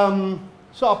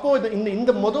 ஸோ அப்போது இந்த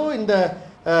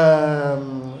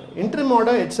interim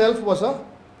order itself was a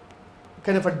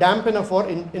kind of a dampener for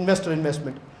investor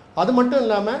investment. அது மட்டும்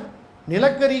இல்லாமல்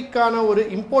நிலக்கரிக்கான ஒரு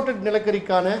இம்போர்ட்டட்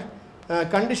நிலக்கரிக்கான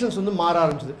கண்டிஷன்ஸ் வந்து மாற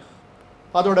ஆரம்பிச்சிது.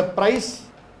 அதோட ப்ரைஸ்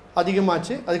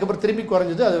அதிகமாச்சு, அதுக்கப்புறம் திரும்பி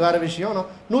குறைஞ்சிது, அது வேறு விஷயம். ஆனால்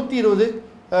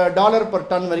 $120 per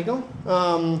ton வரைக்கும்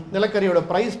நிலக்கரியோட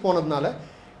ப்ரைஸ் போனதுனால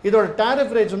இதோட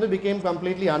டேரிஃப் ரேட்ஸ் வந்து பிகேம்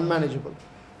கம்ப்ளீட்லி அன்மேனேஜபிள்.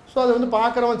 ஸோ அது வந்து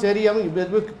பார்க்குறவன் சரியாகவும்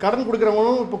இப்போ கடன்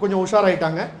கொடுக்குறவங்களும் இப்போ கொஞ்சம்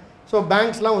உஷாராயிட்டாங்க. ஸோ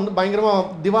பேங்க்ஸ்லாம் வந்து பயங்கரமாக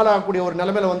திவாலா ஆகக்கூடிய ஒரு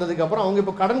நிலைமையில் வந்ததுக்கப்புறம் அவங்க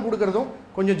இப்போ கடன் கொடுக்குறதும்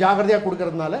கொஞ்சம் ஜாகிரதையாக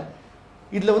கொடுக்கறதுனால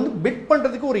இதில் வந்து பிட்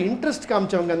பண்ணுறதுக்கு ஒரு இன்ட்ரெஸ்ட்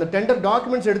காமிச்சவங்க, அந்த டெண்டர்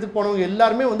டாக்குமெண்ட்ஸ் எடுத்துகிட்டு போனவங்க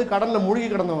எல்லாருமே வந்து கடனில் மூழ்கி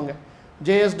கிடந்தவங்க.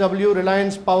 JSW,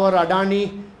 Reliance power, Adani,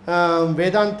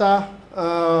 Vedanta,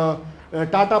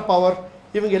 Tata power,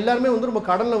 இவங்க எல்லாருமே வந்து ரொம்ப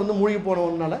கடனில் வந்து மூழ்கி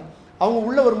போனவங்கனால அவங்க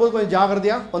உள்ளே வரும்போது கொஞ்சம்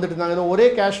ஜாகிரதையாக வந்துட்டு இருந்தாங்க. ஒரே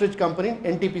கேஷ் ரிச் கம்பெனி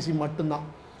NTPC மட்டும்தான்.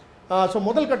 ஸோ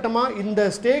முதல் கட்டமாக இந்த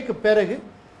ஸ்டேக்கு பிறகு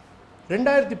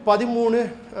 2013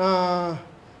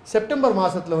 செப்டம்பர்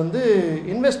மாதத்தில் வந்து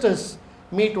இன்வெஸ்டர்ஸ்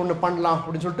மீட் ஒன்று பண்ணலாம்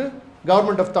அப்படின்னு சொல்லிட்டு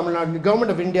கவர்மெண்ட்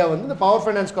ஆஃப் இந்தியா வந்து இந்த பவர்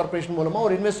ஃபைனான்ஸ் கார்பரேஷன் மூலமாக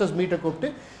ஒரு இன்வெஸ்டர்ஸ் மீட்டை கூப்பிட்டு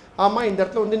ஆமாம் இந்த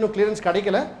இடத்துல வந்து இன்னும் கிளியரன்ஸ்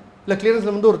கிடைக்கல, இல்லை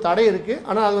கிளியரன்ஸில் வந்து ஒரு தடை இருக்குது,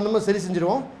 ஆனால் அது வந்து நம்ம சரி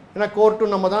செஞ்சுருவோம், ஏன்னா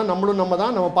கோர்ட்டும் நம்ம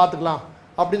தான் நம்ம பார்த்துக்கலாம்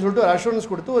அப்படின்னு சொல்லிட்டு ஒரு அஷூரன்ஸ்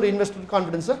கொடுத்து ஒரு இன்வெஸ்டர்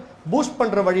கான்ஃபிடன்ஸை பூஸ்ட்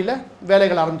பண்ணுற வழியில்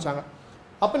வேலைகள் ஆரம்பித்தாங்க.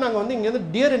 அப்போ நாங்கள் வந்து இங்கேருந்து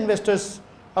டியர் இன்வெஸ்டர்ஸ்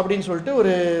அப்படின்னு சொல்லிட்டு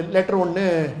ஒரு லெட்டர் ஒன்று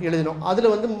எழுதினோம்.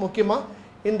 அதில் வந்து முக்கியமாக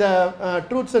இந்த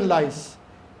ட்ரூத்ஸ் அண்ட் லைஸ்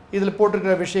இதில்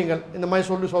போட்டிருக்கிற விஷயங்கள், இந்த மாதிரி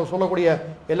சொல்லக்கூடிய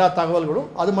எல்லா தகவல்களும்,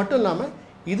 அது மட்டும் இல்லாமல்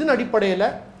இதன் அடிப்படையில்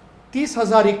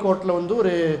 30,000 கோர்ட்டில் வந்து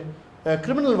ஒரு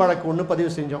கிரிமினல் வழக்கு ஒன்று பதிவு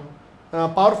செஞ்சோம்.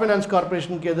 பவர் ஃபைனான்ஸ்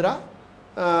கார்பரேஷனுக்கு எதிராக,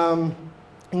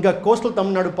 இங்கே coastal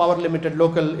Tamil Nadu power limited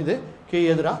local இதுக்கு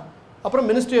எதிராக, அப்புறம்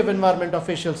மினிஸ்ட்ரி ஆஃப் என்வாயர்மெண்ட்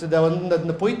அஃபிஷியல்ஸ் இதை வந்து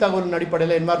இந்த பொய் தகவலின்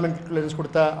அடிப்படையில் என்வாயர்மெண்ட் கிளியரன்ஸ்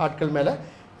கொடுத்த ஆட்கள் மேலே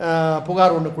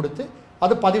புகார் ஒன்று கொடுத்து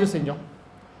அதை பதிவு செஞ்சோம்.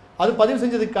 அது பதிவு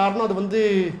செஞ்சதுக்கு காரணம் அது வந்து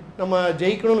நம்ம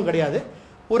ஜெயிக்கணும்னு கிடையாது.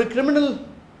 ஒரு கிரிமினல்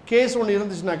கேஸ் ஒன்று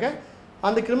இருந்துச்சுனாக்க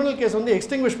அந்த கிரிமினல் கேஸ் வந்து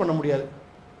எக்ஸ்டிங்விஷ் பண்ண முடியாது.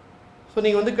 ஸோ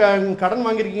நீங்கள் வந்து கடன்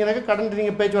வாங்கியிருக்கீங்கனாக்கா கடன்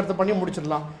நீங்கள் பேச்சுவார்த்தை பண்ணி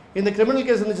முடிச்சிடலாம். இந்த கிரிமினல்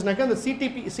கேஸ் இருந்துச்சுனாக்கா அந்த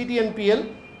சிடிஎன்பிஎல்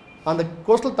அந்த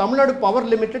coastal Tamil Nadu power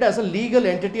limited as a legal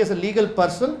entity, as a legal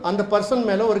person, அந்த பர்சன்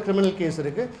மேலே ஒரு கிரிமினல் கேஸ்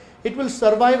இருக்குது. It will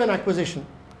survive an acquisition,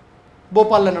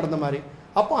 போபாலில் நடந்த மாதிரி.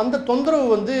 அப்போ அந்த தொந்தரவு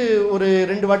வந்து ஒரு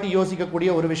 2 வாட்டி யோசிக்கக்கூடிய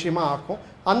ஒரு விஷயமா ஆக்கும்.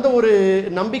 அந்த ஒரு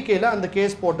நம்பிக்கையில் அந்த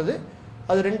கேஸ் போட்டது.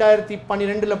 அது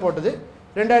 2012 போட்டது.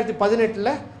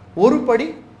 2018 ஒரு படி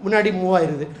முன்னாடி மூவ்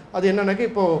ஆயிடுது. அது என்னன்னாக்கா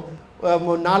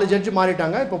இப்போது 4 ஜட்ஜு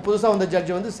மாறிட்டாங்க. இப்போ புதுசாக வந்த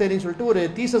ஜட்ஜு வந்து சரின்னு சொல்லிட்டு ஒரு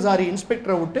 30,000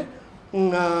 இன்ஸ்பெக்டரை விட்டு,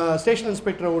 ஸ்டேஷன்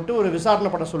இன்ஸ்பெக்டரை விட்டு ஒரு விசாரணை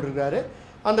பண்ண சொல்லியிருக்காரு.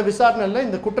 அந்த விசாரணையில்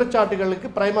இந்த குற்றச்சாட்டுகளுக்கு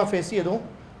பிரைமா ஃபேசி எதுவும்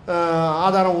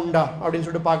ஆதாரம் உண்டா அப்படின்னு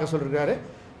சொல்லிட்டு பார்க்க சொல்லியிருக்காரு.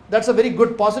 That's a very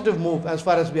good positive move as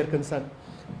far as we are concerned.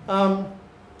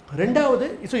 ரெண்டாவது,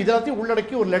 ஸோ இதெல்லாத்தையும்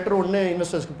உள்ளடக்கி ஒரு லெட்டர் ஒன்று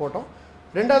இன்வெஸ்டர்ஸ்க்கு போட்டோம்.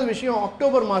 ரெண்டாவது விஷயம்,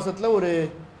 அக்டோபர் மாதத்தில் ஒரு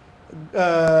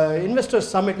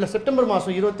இன்வெஸ்டர்ஸ் சமிட்டில், செப்டம்பர்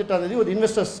மாதம் 28ஆம் ஒரு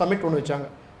இன்வெஸ்டர்ஸ் சமிட் ஒன்று வச்சாங்க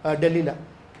டெல்லியில்.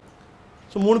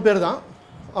 ஸோ 3 பேர் தான்.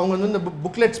 அவங்க வந்து இந்த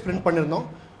புக்லெட்ஸ் பிரிண்ட் பண்ணியிருந்தோம்,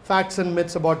 facts and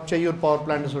myths about Cheyyur power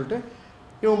பிளான்ட்னு சொல்லிட்டு.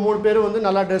 இவங்க 3 பேரும் வந்து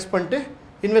நல்லா ட்ரெஸ் பண்ணிட்டு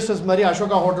இன்வெஸ்டர்ஸ் மாதிரி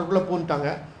அசோகா ஹோட்டலுக்குள்ளே பூந்துட்டாங்க.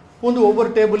 பூந்து ஒவ்வொரு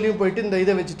டேபிள்லையும் போயிட்டு இந்த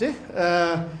இதை வச்சுட்டு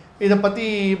இதை பற்றி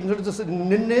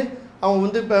நின்று அவங்க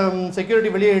வந்து இப்போ செக்யூரிட்டி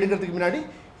வெளியே எடுக்கிறதுக்கு முன்னாடி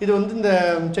இது வந்து இந்த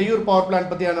செய்யூர் பவர்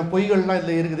பிளான்ட் பற்றியான பொய்கள்லாம்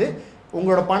இதில் இருக்குது,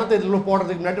 உங்களோட பணத்தை இதில்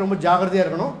போடுறதுக்கு முன்னாடி ரொம்ப ஜாகிரதையாக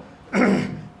இருக்கணும்,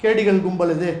 கேடிகள்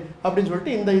கும்பல் இது அப்படின்னு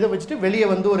சொல்லிட்டு இந்த இதை வச்சுட்டு வெளியே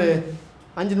வந்து ஒரு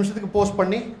 5 நிமிஷத்துக்கு போஸ்ட்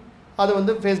பண்ணி அதை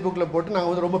வந்து ஃபேஸ்புக்கில் போட்டு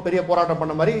நாங்கள் வந்து ரொம்ப பெரிய போராட்டம்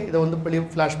பண்ண மாதிரி இதை வந்து வெளியே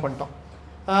ஃப்ளாஷ் பண்ணிட்டோம்.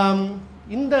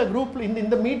 இந்த குரூப்பில்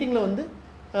இந்த மீட்டிங்கில் வந்து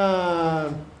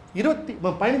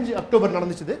 15 அக்டோபர்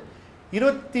நடந்துச்சுது.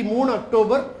 23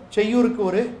 அக்டோபர் செய்யூருக்கு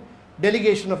ஒரு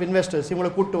டெலிகேஷன் ஆஃப் இன்வெஸ்டர்ஸ் இவங்களை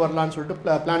கூப்பிட்டு வரலான்னு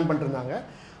சொல்லிட்டு பிளான் பண்ணிருந்தாங்க.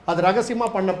 அது ரகசியமாக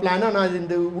பண்ண பிளானாக நான்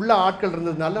இந்த உள்ள ஆட்கள்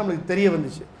இருந்ததுனால நம்மளுக்கு தெரிய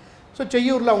வந்துச்சு. ஸோ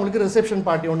செய்யூரில் அவங்களுக்கு ரிசப்ஷன்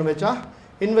பார்ட்டி ஒன்று வச்சா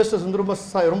இன்வெஸ்டர்ஸ் வந்து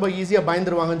ரொம்ப ஈஸியாக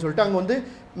பயந்துருவாங்கன்னு சொல்லிட்டு அங்கே வந்து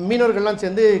மீனவர்கள்லாம்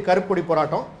சேர்ந்து கருப்பொடி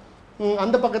போராட்டம்,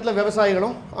 அந்த பக்கத்தில்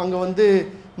விவசாயிகளும் அங்கே வந்து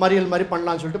மறியல் மாதிரி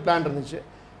பண்ணலான்னு சொல்லிட்டு பிளான் இருந்துச்சு.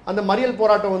 அந்த மறியல்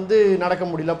போராட்டம் வந்து நடக்க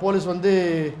முடியல. போலீஸ் வந்து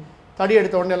தடி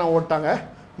எடுத்த உடனே எல்லாம் ஓட்டாங்க.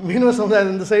 மீனவ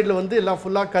சமுதாயம் இந்த சைடில் வந்து எல்லாம்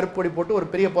ஃபுல்லாக கருப்பொடி போட்டு ஒரு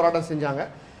பெரிய போராட்டம் செஞ்சாங்க.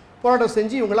 போராட்டம்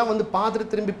செஞ்சு இவங்கெல்லாம் வந்து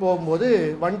பார்த்துட்டு திரும்பி போகும்போது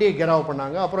வண்டியை கெராவ்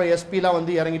பண்ணாங்க. அப்புறம் எஸ்பிலாம்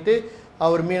வந்து இறங்கிட்டு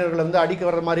அவர் மீனவர்களை வந்து அடிக்க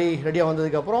வர்ற மாதிரி ரெடியாக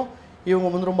வந்ததுக்கப்புறம் இவங்க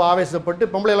வந்து ரொம்ப ஆவேசப்பட்டு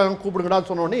பொம்பளைலாம் கூப்பிடுங்கடான்னு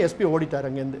சொன்னோடனே எஸ்பி ஓடிட்டார்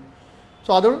அங்கேருந்து.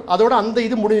 ஸோ அதோட அந்த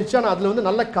இது முடிஞ்சிச்சு. ஆனால் அதில் வந்து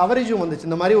நல்ல கவரேஜும் வந்துச்சு.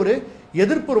 இந்த மாதிரி ஒரு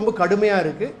எதிர்ப்பு ரொம்ப கடுமையாக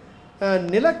இருக்குது.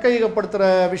 நிலக்கையகப்படுத்துகிற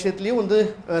விஷயத்துலேயும் வந்து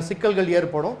சிக்கல்கள்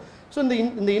ஏற்படும். ஸோ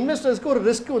இந்த இன்வெஸ்டர்ஸ்க்கு ஒரு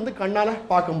ரிஸ்க் வந்து கண்ணால்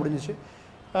பார்க்க முடிஞ்சிச்சு.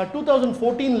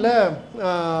 2014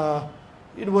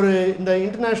 இது ஒரு இந்த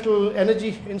international energy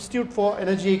institute for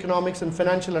energy economics and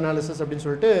financial analysis அப்படின்னு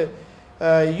சொல்லிட்டு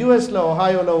யூஎஸில்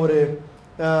ஒஹாயோவில் ஒரு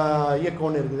இயக்கம்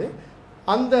ஒன்று இருக்குது.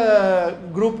 அந்த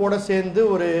குரூப்போடு சேர்ந்து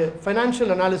ஒரு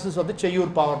financial analysis of the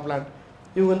Cheyyur power plant,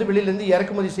 இவங்க வந்து வெளியிலேருந்து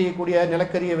இறக்குமதி செய்யக்கூடிய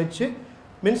நிலக்கரியை வச்சு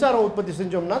மின்சாரம் உற்பத்தி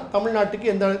செஞ்சோம்னா தமிழ்நாட்டுக்கு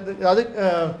அதாவது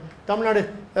தமிழ்நாடு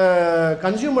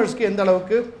கன்சியூமர்ஸ்க்கு எந்த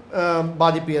அளவுக்கு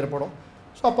பாதிப்பு ஏற்படும்.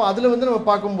 ஸோ அப்போ அதில் வந்து நம்ம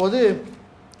பார்க்கும்போது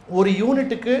ஒரு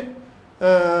யூனிட்டுக்கு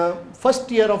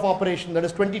first year of operation, that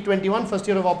is 2021 first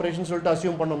year of operation சொல்லிட்டு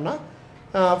அசியூம் பண்ணோம்னா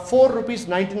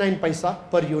 ₹4.99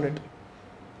 பர் யூனிட்.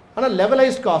 ஆனால்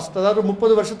லெவலைஸ்ட் காஸ்ட், அதாவது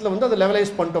 30 வருஷத்தில் வந்து அதை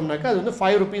லெவலைஸ் பண்ணிட்டோம்னாக்கா அது வந்து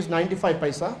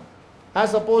 ₹5.95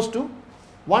 as oppose to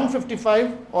 155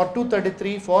 or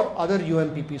 233 for other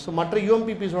யூஎம்பிபி. So மற்ற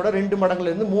யூஎம்பிபிஸோட 2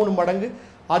 மடங்குலேருந்து 3 மடங்கு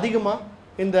அதிகமாக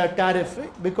இந்த tariff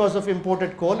because of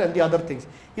imported goal and the other things.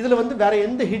 இதில் வந்து வேறு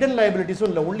எந்த ஹிடன் லயபிலிட்டிஸும்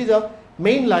இல்லை, only the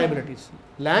main liabilities,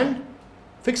 land,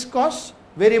 fixed cost,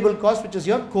 variable cost which is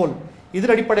your goal,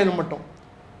 இதில் அடிப்படையில் மட்டும்.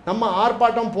 நம்ம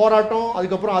ஆர்ப்பாட்டம் போராட்டம்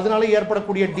அதுக்கப்புறம் அதனால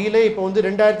ஏற்படக்கூடிய டீலே இப்போ வந்து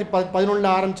 2011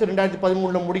 ஆரம்பிச்சு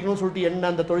 2013 முடிக்கணும்னு சொல்லிட்டு என்ன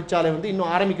அந்த தொழிற்சாலை வந்து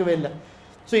இன்னும் ஆரம்பிக்கவே இல்லை.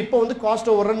 ஸோ இப்போ வந்து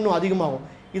காஸ்ட் ஓவர் இன்னும் அதிகமாகும்.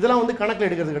 இதெல்லாம் வந்து கணக்கில்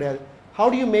எடுக்கிறது கிடையாது. How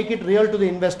to you make it real to the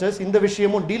investors? இந்த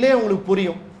விஷயமும் டிலே உங்களுக்கு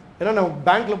புரியும். ஏன்னா நம்ம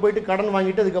பேங்க்கில் போயிட்டு கடன்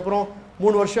வாங்கிட்டு அதுக்கப்புறம்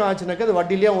 3 வருஷம் ஆச்சுனாக்கா அது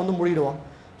வட்டிலேயே வந்து மூடிடுவோம்.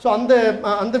 ஸோ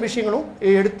அந்த விஷயங்களும்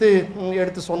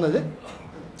எடுத்து சொன்னது.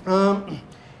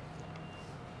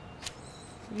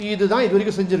 இதுதான் இது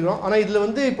வரைக்கும் செஞ்சுருக்கோம். ஆனால் இதில்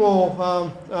வந்து இப்போது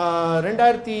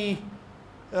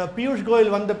பியூஷ்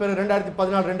கோயல் வந்த பிறகு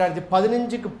 2014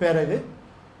 2015க்கு பிறகு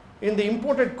இந்த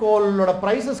இம்போர்ட்டட் கோலோட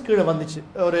ப்ரைஸஸ் கீழே வந்துச்சு.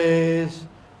 ஒரு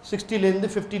 $60 to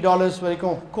 $50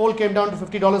 வரைக்கும் கோல் game down to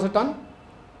 $50 a ton.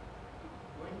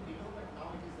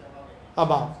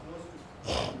 above.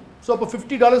 So அப்போ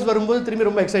 $50 வரும்போது திரும்பி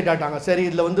ரொம்ப எக்ஸைட் ஆகிட்டாங்க. சரி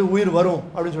இதில் வந்து உயிர் வரும்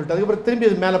அப்படின்னு சொல்லிட்டு அதுக்கப்புறம் திரும்பி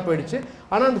இது மேலே போயிடுச்சு.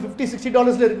 ஆனால் அந்த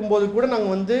 $50-60 இருக்கும்போது கூட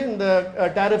நாங்கள் வந்து இந்த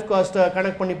டேரிஃப் காஸ்ட்டை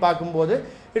கனெக்ட் பண்ணி பார்க்கும்போது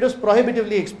it was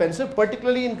ப்ரொஹிபிட்டிவ்லி expensive,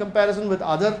 particularly in comparison with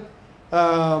other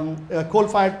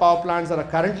coal-fired power plants that are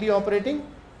currently operating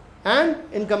and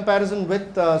in comparison with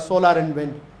solar and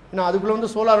wind. ஏன்னா அதுக்குள்ளே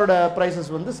வந்து சோலாரோட ப்ரைஸஸ்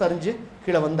வந்து சரிஞ்சு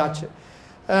கீழே வந்தாச்சு.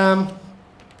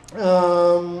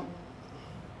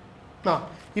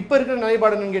 இப்போ இருக்கிற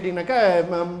நிலைப்பாடு என்னன்னு கேட்டிங்கனாக்கா,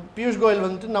 பியூஷ் கோயல்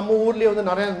வந்துட்டு நம்ம ஊர்லேயே வந்து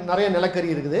நிறைய நிலக்கரி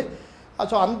இருக்குது.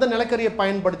 ஸோ அந்த நிலக்கரியை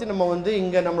பயன்படுத்தி நம்ம வந்து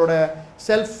இங்கே நம்மளோட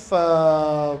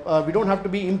we don't have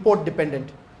to be import depend.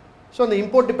 So அந்த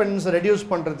இம்போர்ட் டிபெண்டன்ஸை ரெடியூஸ்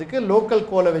பண்ணுறதுக்கு லோக்கல்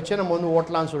கோலை வச்சு நம்ம வந்து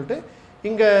ஓட்டலான்னு சொல்லிட்டு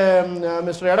இங்கே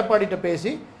மிஸ்டர் எடப்பாடிகிட்ட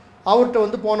பேசி அவர்கிட்ட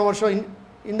வந்து போன வருஷம்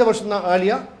இந்த வருஷம் தான்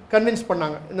ஏர்லியாக கன்வின்ஸ்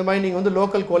பண்ணாங்க, இந்த மாதிரி நீங்கள் வந்து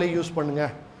லோக்கல் கோலை யூஸ்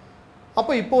பண்ணுங்கள்.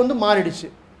 அப்போ இப்போ வந்து மாறிடுச்சு.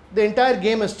 The entire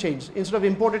game has changed. Instead of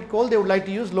imported coal, they would like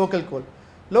to use local coal.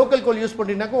 Local coal use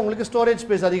பண்ணிங்கனாக்கா உங்களுக்கு ஸ்டோரேஜ்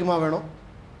ஸ்பேஸ் அதிகமாக வேணும்.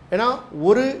 ஏன்னா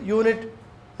ஒரு யூனிட்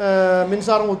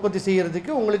மின்சாரம் உற்பத்தி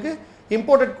செய்கிறதுக்கு உங்களுக்கு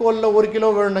இம்போர்ட்டட் கோலில் 1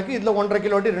 கிலோ வேணும்னாக்கி இதில் 1.5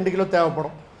 கிலோ 2 கிலோ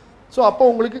தேவைப்படும். ஸோ அப்போ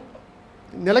உங்களுக்கு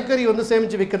நிலக்கரி வந்து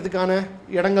சேமித்து வைக்கிறதுக்கான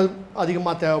இடங்கள்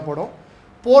அதிகமாக தேவைப்படும்.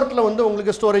 போர்ட்டில் வந்து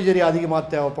உங்களுக்கு ஸ்டோரேஜ் ஏரியா அதிகமாக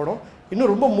தேவைப்படும்.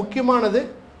 இன்னும் ரொம்ப முக்கியமானது,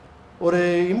 ஒரு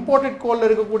இம்போர்ட்டட் கோலில்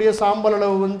இருக்கக்கூடிய சாம்பல்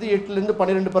அளவு வந்து 8%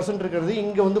 12% இருக்கிறது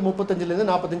இங்கே வந்து 35%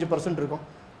 45% இருக்கும்.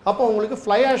 அப்போ உங்களுக்கு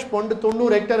ஃப்ளை ஆஷ் போண்டு 90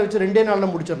 ஹெக்டேர் வச்சு 2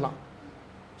 நாளில் முடிச்சிடலாம்.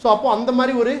 ஸோ அப்போ அந்த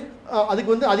மாதிரி ஒரு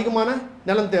அதுக்கு வந்து அதிகமான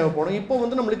நிலம் தேவைப்படும். இப்போ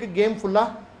வந்து நம்மளுக்கு கேம் ஃபுல்லாக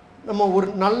நம்ம ஒரு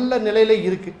நல்ல நிலையில்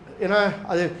இருக்குது. ஏன்னா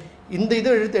அது இந்த இதை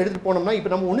எடுத்துகிட்டு போனோம்னா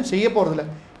இப்போ நம்ம ஒன்றும் செய்ய போகிறதில்ல.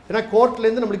 ஏன்னா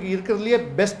கோர்ட்லேருந்து நம்மளுக்கு இருக்கிறதுலையே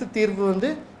பெஸ்ட் தீர்வு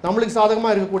வந்து நம்மளுக்கு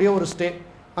சாதகமாக இருக்கக்கூடிய ஒரு ஸ்டே.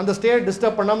 அந்த ஸ்டே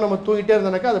டிஸ்டர்ப் பண்ணாமல் நம்ம தூங்கிட்டே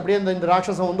இருந்தோம்னாக்கா அது அப்படியே இந்த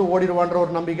ராட்சசம் வந்து ஓடிடுவான்ற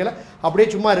ஒரு நம்பிக்கையில் அப்படியே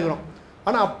சும்மா இருக்கிறோம்.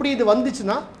 ஆனால் அப்படி இது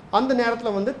வந்துச்சுன்னா அந்த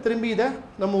நேரத்தில் வந்து திரும்பி இதை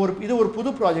நம்ம இது ஒரு புது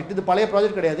ப்ராஜெக்ட், இது பழைய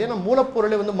ப்ராஜெக்ட் கிடையாது, ஏன்னா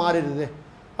மூலப்பொருளே வந்து மாறிடுது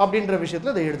அப்படின்ற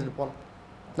விஷயத்தில் இதை எடுத்துகிட்டு போகலாம்.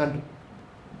 நன்றி.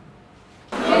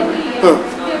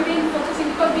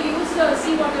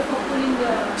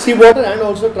 Sea water and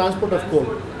also transport of coal.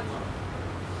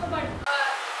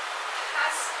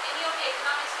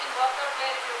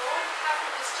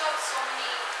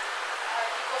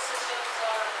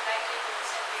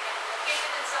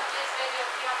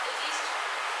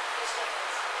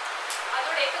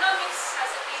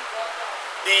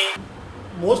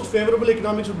 Most favorable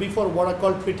economics would be for what are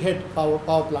called pithead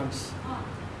power plants.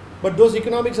 But those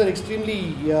economics are extremely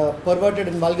perverted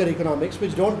and vulgar economics,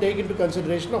 which don't take into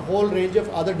consideration a whole range of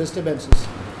other disturbances.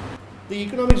 The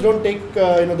economics don't take,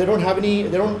 they don't have any,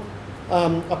 they don't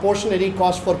apportion any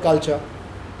cost for culture.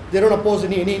 They don't oppose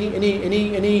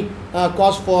any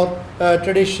cost for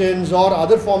traditions or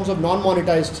other forms of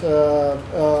non-monetized,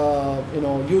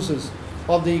 uses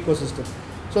of the ecosystem.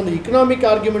 So அந்த economic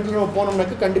ஆர்குமெண்ட்டில் நம்ம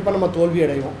போனோம்னாக்க கண்டிப்பாக நம்ம தோல்வி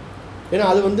அடைவோம். ஏன்னா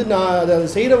அது வந்து அதை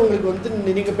செய்கிறவங்களுக்கு வந்து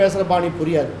நீங்கள் பேசுகிற பாணி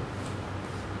புரியாது,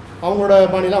 அவங்களோட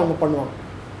பாணியில் அவங்க பண்ணுவாங்க.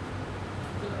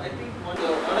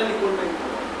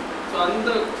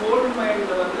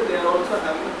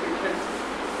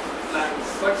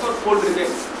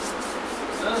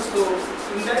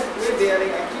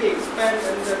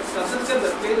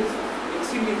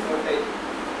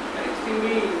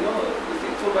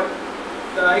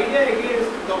 The idea again is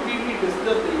to completely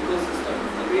disturb the ecosystem,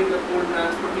 the way the coal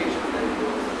transportation then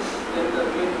goes, then the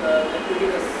way a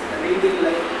radial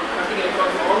line cutting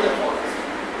across all the forests,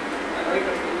 and right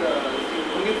until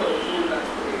only for the coal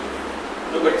transportation.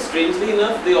 No, but strangely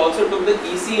enough, they also took the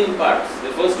EC in parts.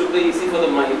 They first took the EC for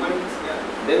the mines, yeah.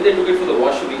 Then they took it for the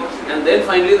washery, and then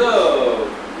finally the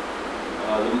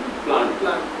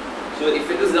plant. So if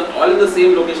it is all in the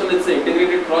same location, it's an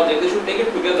integrated project, they should take it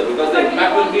together because the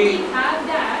impact will be... But have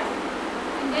that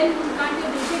and then can't you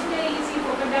reject the EC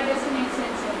for that doesn't make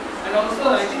sense. And also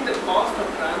I think the cost of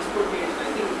transportation, I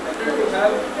think better to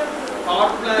have power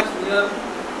plants near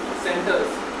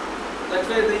centers. That's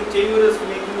why the Cheyyur is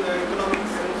making economic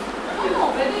sense.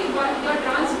 No, whether you are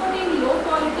transporting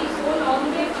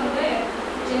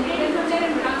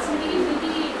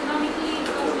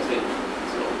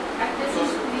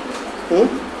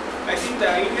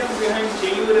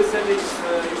it's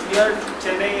near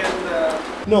Chennai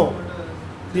and. No.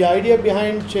 The idea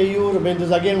behind Cheyyur, I mean, this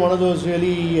is again one of those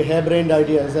really harebrained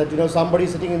ideas that, you know, somebody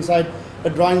sitting inside a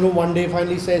drawing room one day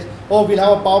finally says, oh, we'll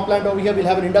have a power plant over here, we'll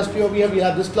have an industry over here, we'll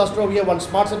have this cluster over here, one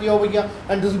smart city over here,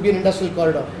 and this will be an industrial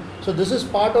corridor. So this is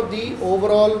part of the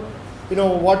overall, you know,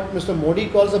 what Mr. Modi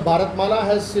calls the Bharatmala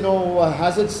has, you know,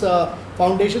 has its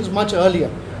foundations much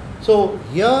earlier. So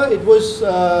here it was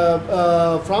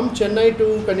from Chennai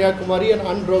to Kanyakumari, an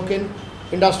unbroken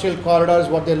industrial corridor is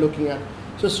what they're looking at.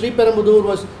 So Sri Perumbudur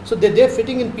was, so they're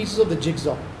fitting in pieces of the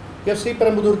jigsaw. You have Sri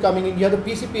Perumbudur coming in, you have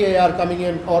the PCPAR coming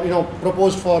in, or, you know,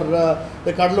 proposed for the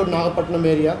Kadalur Nagapattinam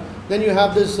area. Then you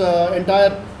have this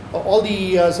entire, all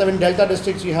the 7 delta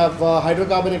districts, you have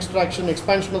hydrocarbon extraction,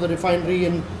 expansion of the refinery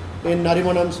in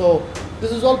Narimanam. So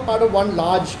this is all part of one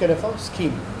large kind of a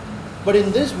scheme. But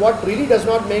in this, what really does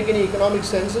not make any economic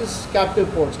sense is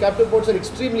captive ports. Captive ports are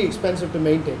extremely expensive to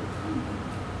maintain.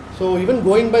 So even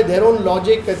going by their own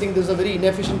logic, I think this is a very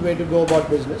inefficient way to go about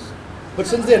business. But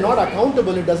since they are not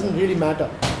accountable, it doesn't really matter.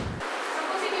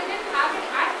 Supposing you didn't have it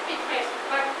at pitfall,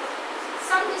 but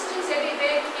some distance away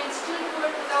where you can still do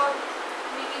it without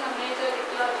making a major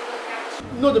ecological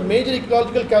catastrophe. No, the major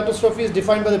ecological catastrophe is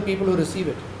defined by the people who receive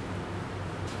it.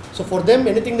 So for them,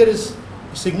 anything that is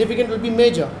significant will be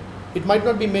major. It might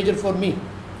not be major for me.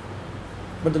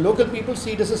 But the local people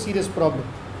see it as a serious problem.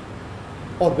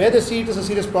 Or where they see it as a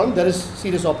serious problem, there is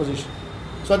serious opposition.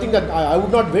 So I think that I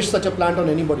would not wish such a plant on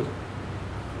anybody.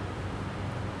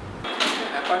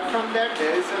 Apart from that,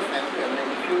 there is a factor.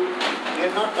 We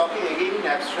are not talking again in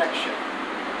abstraction.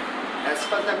 As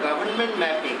per the government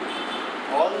mapping,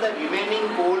 all the remaining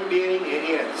coal-bearing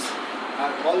areas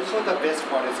are also the best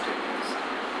forest areas.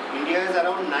 India has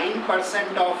around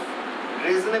 9% of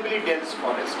reasonably dense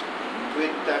forest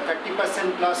with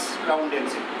 30% plus ground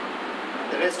density.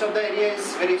 The rest of the area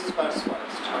is very sparse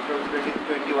forest, approximately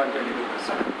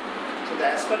 21-22%. So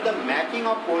as per the mapping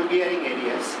of coal-bearing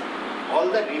areas,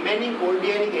 all the remaining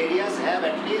coal-bearing areas have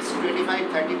at least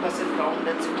 25-30% ground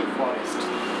density forest.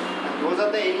 And those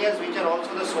are the areas which are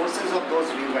also the sources of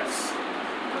those rivers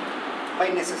by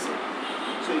necessity.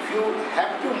 So if you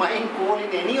have to mine coal in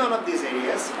any one of these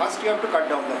areas, first you have to cut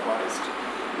down the forest.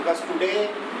 Because today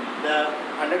the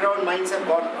underground mines have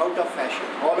gone out of fashion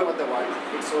all over the world.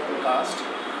 It's open cast.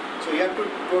 So you have to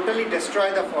totally destroy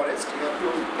the forest. You have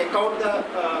to take out the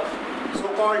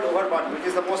so-called overburden, which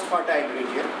is the most fertile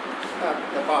region,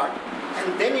 the part,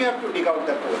 and then you have to dig out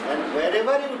the coal. And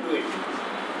wherever you do it,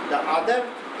 the other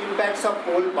impacts of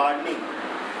coal burning,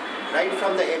 right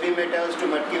from the heavy metals to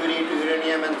mercury to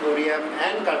uranium and thorium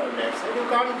and carbon dioxide, you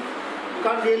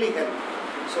can't really help.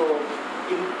 So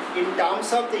in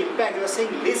terms of the impact, you are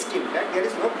saying least impact, there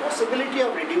is no possibility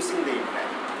of reducing the impact.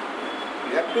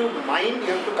 You have to mine,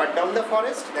 you have to cut down the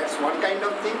forest, that's one kind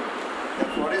of thing. The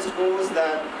forest goes,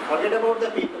 forget about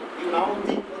the people. You now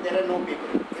think, oh, there are no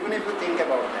people. Even if you think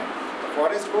about that. The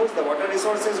forest goes, the water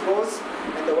resources goes,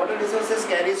 and the water resources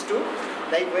carries to,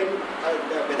 like when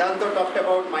Vedanta talked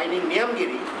about mining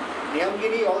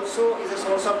Niyamgiri also is a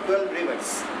source of 12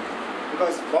 rivers.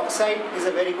 Because bauxite is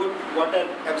a very good water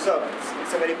absorbance.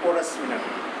 It's a very porous mineral.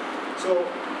 So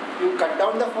you cut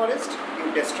down the forest,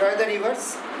 you destroy the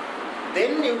rivers,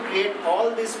 then you create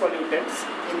all these pollutants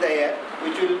in the air,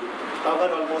 which will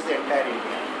cover almost the entire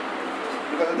India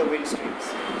because of the wind streams.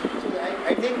 So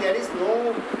I think there is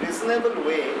no reasonable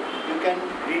way you can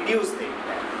reduce the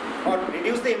impact or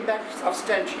reduce the impact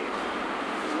substantially.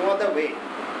 There's no other way.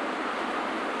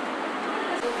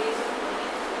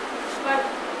 But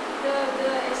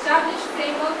the established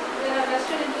framework, there are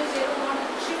vested interests, they don't want to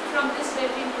shift from this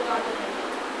regime to the other regime.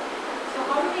 So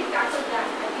how do we tackle that?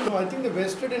 No, I think the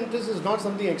vested interest is not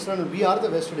something external. We are the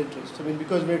vested interest. I mean,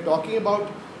 because we're talking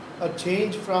about a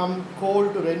change from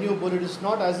coal to renewable, it is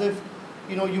not as if,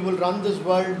 you know, you will run this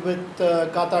world with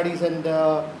Katadis and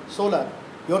solar.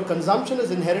 Your consumption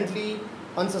is inherently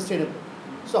unsustainable.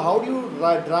 So how do you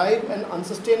drive an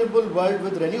unsustainable world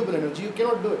with renewable energy? You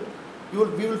cannot do it.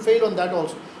 We will fail on that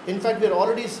also. In fact, we are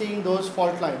already seeing those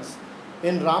fault lines.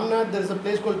 In Ramnath, there is a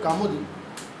place called Kamudi,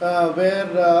 where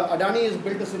Adani has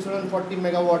built a 640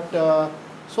 megawatt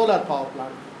solar power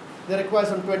plant. They require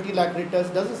some 20 lakh liters.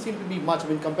 Doesn't seem to be much. I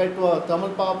mean, compared to a thermal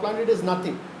power plant, it is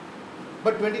nothing.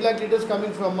 But 20 lakh liters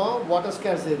coming from a water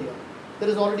scarce area. There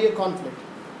is already a conflict.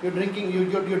 You're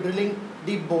drilling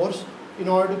deep bores in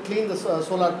order to clean the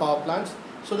solar power plants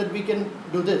so that we can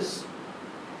do this.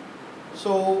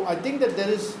 So I think that there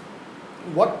is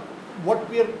what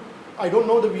we are, I don't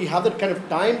know that we have that kind of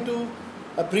time to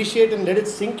appreciate and let it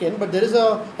sink in, but there is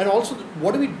and also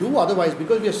what do we do otherwise,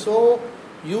 because we are so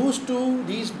used to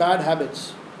these bad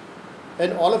habits.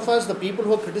 And all of us, the people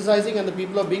who are criticizing and the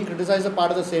people who are being criticized, are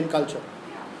part of the same culture.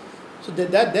 So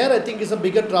that there I think is a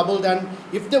bigger trouble than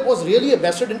if there was really a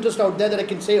vested interest out there that I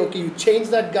can say, okay, you change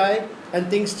that guy and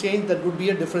things change, that would be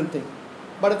a different thing.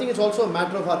 But I think it's also a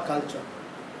matter of our culture.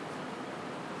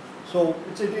 So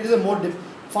it is a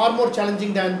far more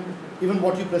challenging than even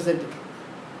what you presented.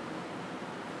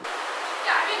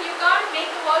 Yeah, I mean, you can't make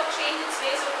the world change its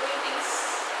ways of doing things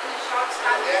in a short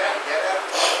span. There are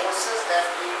forces that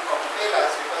will compel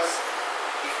us, because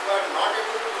if you are not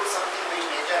able to do something which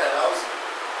nature allows you,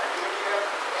 ultimately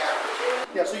you have to change.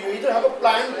 Yeah, so you either have a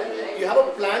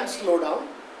planned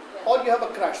slowdown, or you have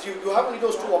a crash. You have only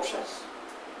those two options.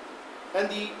 And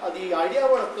the idea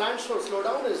about a planned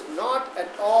slowdown is not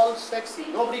at all sexy.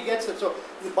 Nobody gets it. So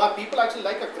people actually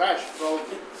like a crash,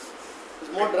 probably. It's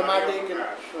more dramatic. You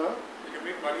can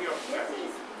make money off that.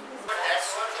 But that's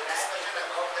what the discussion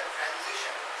about the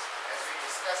transition is. As we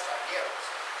discussed earlier,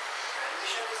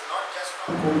 transition is not just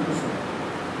from coal to solar.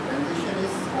 Transition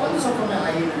is also from a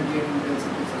high energy and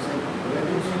intensity society.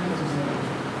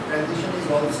 Transition is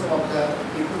also of the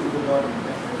people who got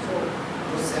impacted. So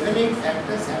those 7-8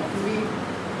 factors have to be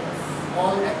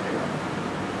all acted on.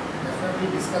 That's what we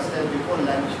discussed before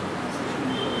lunch.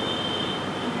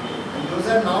 And those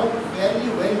are now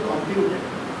fairly well computed.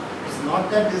 It's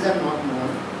not that these are not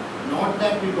known, not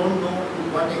that we don't know to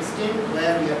what extent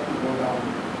where we have to go down.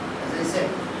 As I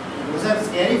said, those are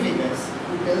scary figures.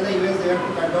 If you tell the US they have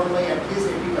to cut down by at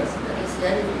least 80%, that is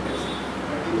scary figures.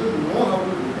 But people know how to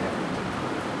do that.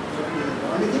 But the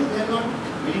only thing they are not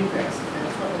willing to accept.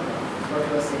 That's what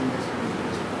you were saying yesterday.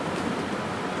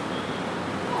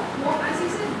 As you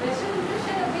said, Western interest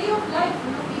and a way of life.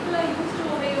 You know, people are used to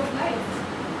a way of life.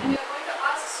 And you're going to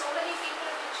ask so many people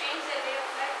to change their way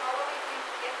of life. How are we going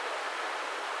to get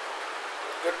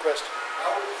there? Good question.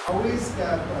 How is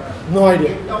No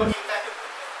idea. Cape Town impact?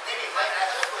 Maybe my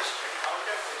other question,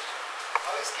 counter question.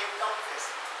 How is Cape Town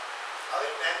facing? How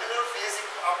will Bangalore face it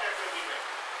after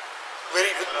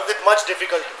 2020? With much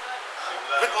difficulty.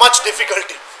 With much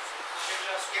difficulty.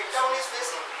 Cape Town is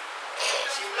facing.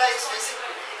 Shimla is facing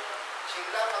today.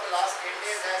 Shimla for the last 10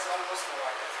 days has almost no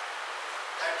water.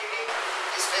 Darjeeling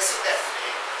is facing that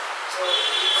today. So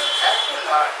people have to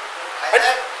learn.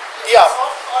 Either yeah.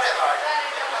 soft or a hard.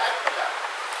 People have to learn.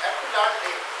 Have to learn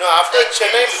there. No, after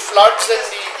Chennai floods and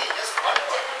the... Just one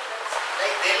thing.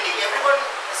 Like Delhi, everyone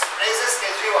praises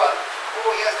Kejriwal.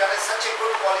 Oh, he has done such a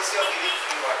good policy of giving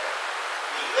free water.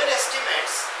 The UN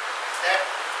estimates that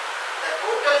the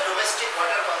total domestic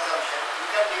water consumption, you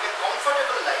can live a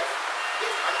comfortable life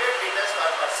with 100 liters per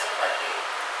person per day.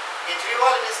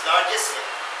 Kejriwal in his largest way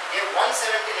gave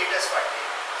 170 liters per day.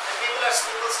 And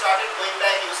people started going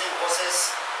back using hoses,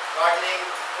 gardening,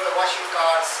 washing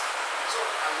cars. So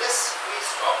unless we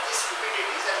stop these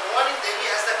stupidities, and no one in Delhi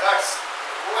has the guts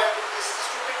to go and do this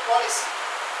stupid policy.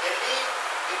 Delhi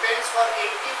depends for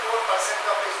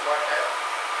 84% of its water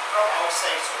from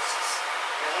outside sources.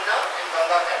 Yamuna and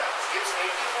Ganga canals gives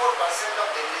 84% of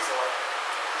Delhi's water.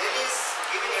 Delhi is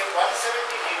giving a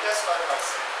 170 liters per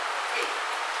person free.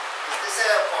 Is this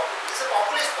a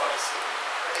populist policy?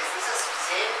 But is this a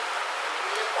sane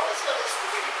intelligent policy or a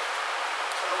stupidity?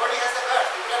 So nobody has the guts.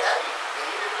 People are happy.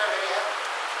 Delhi people are very happy.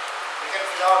 We can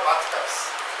fill our bathtubs.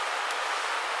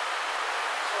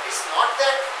 So it's not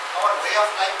that our way of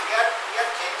life, we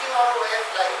are changing our way of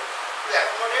life to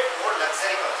accommodate more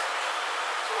luxury consumption.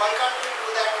 So why can't we do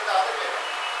that in the other way?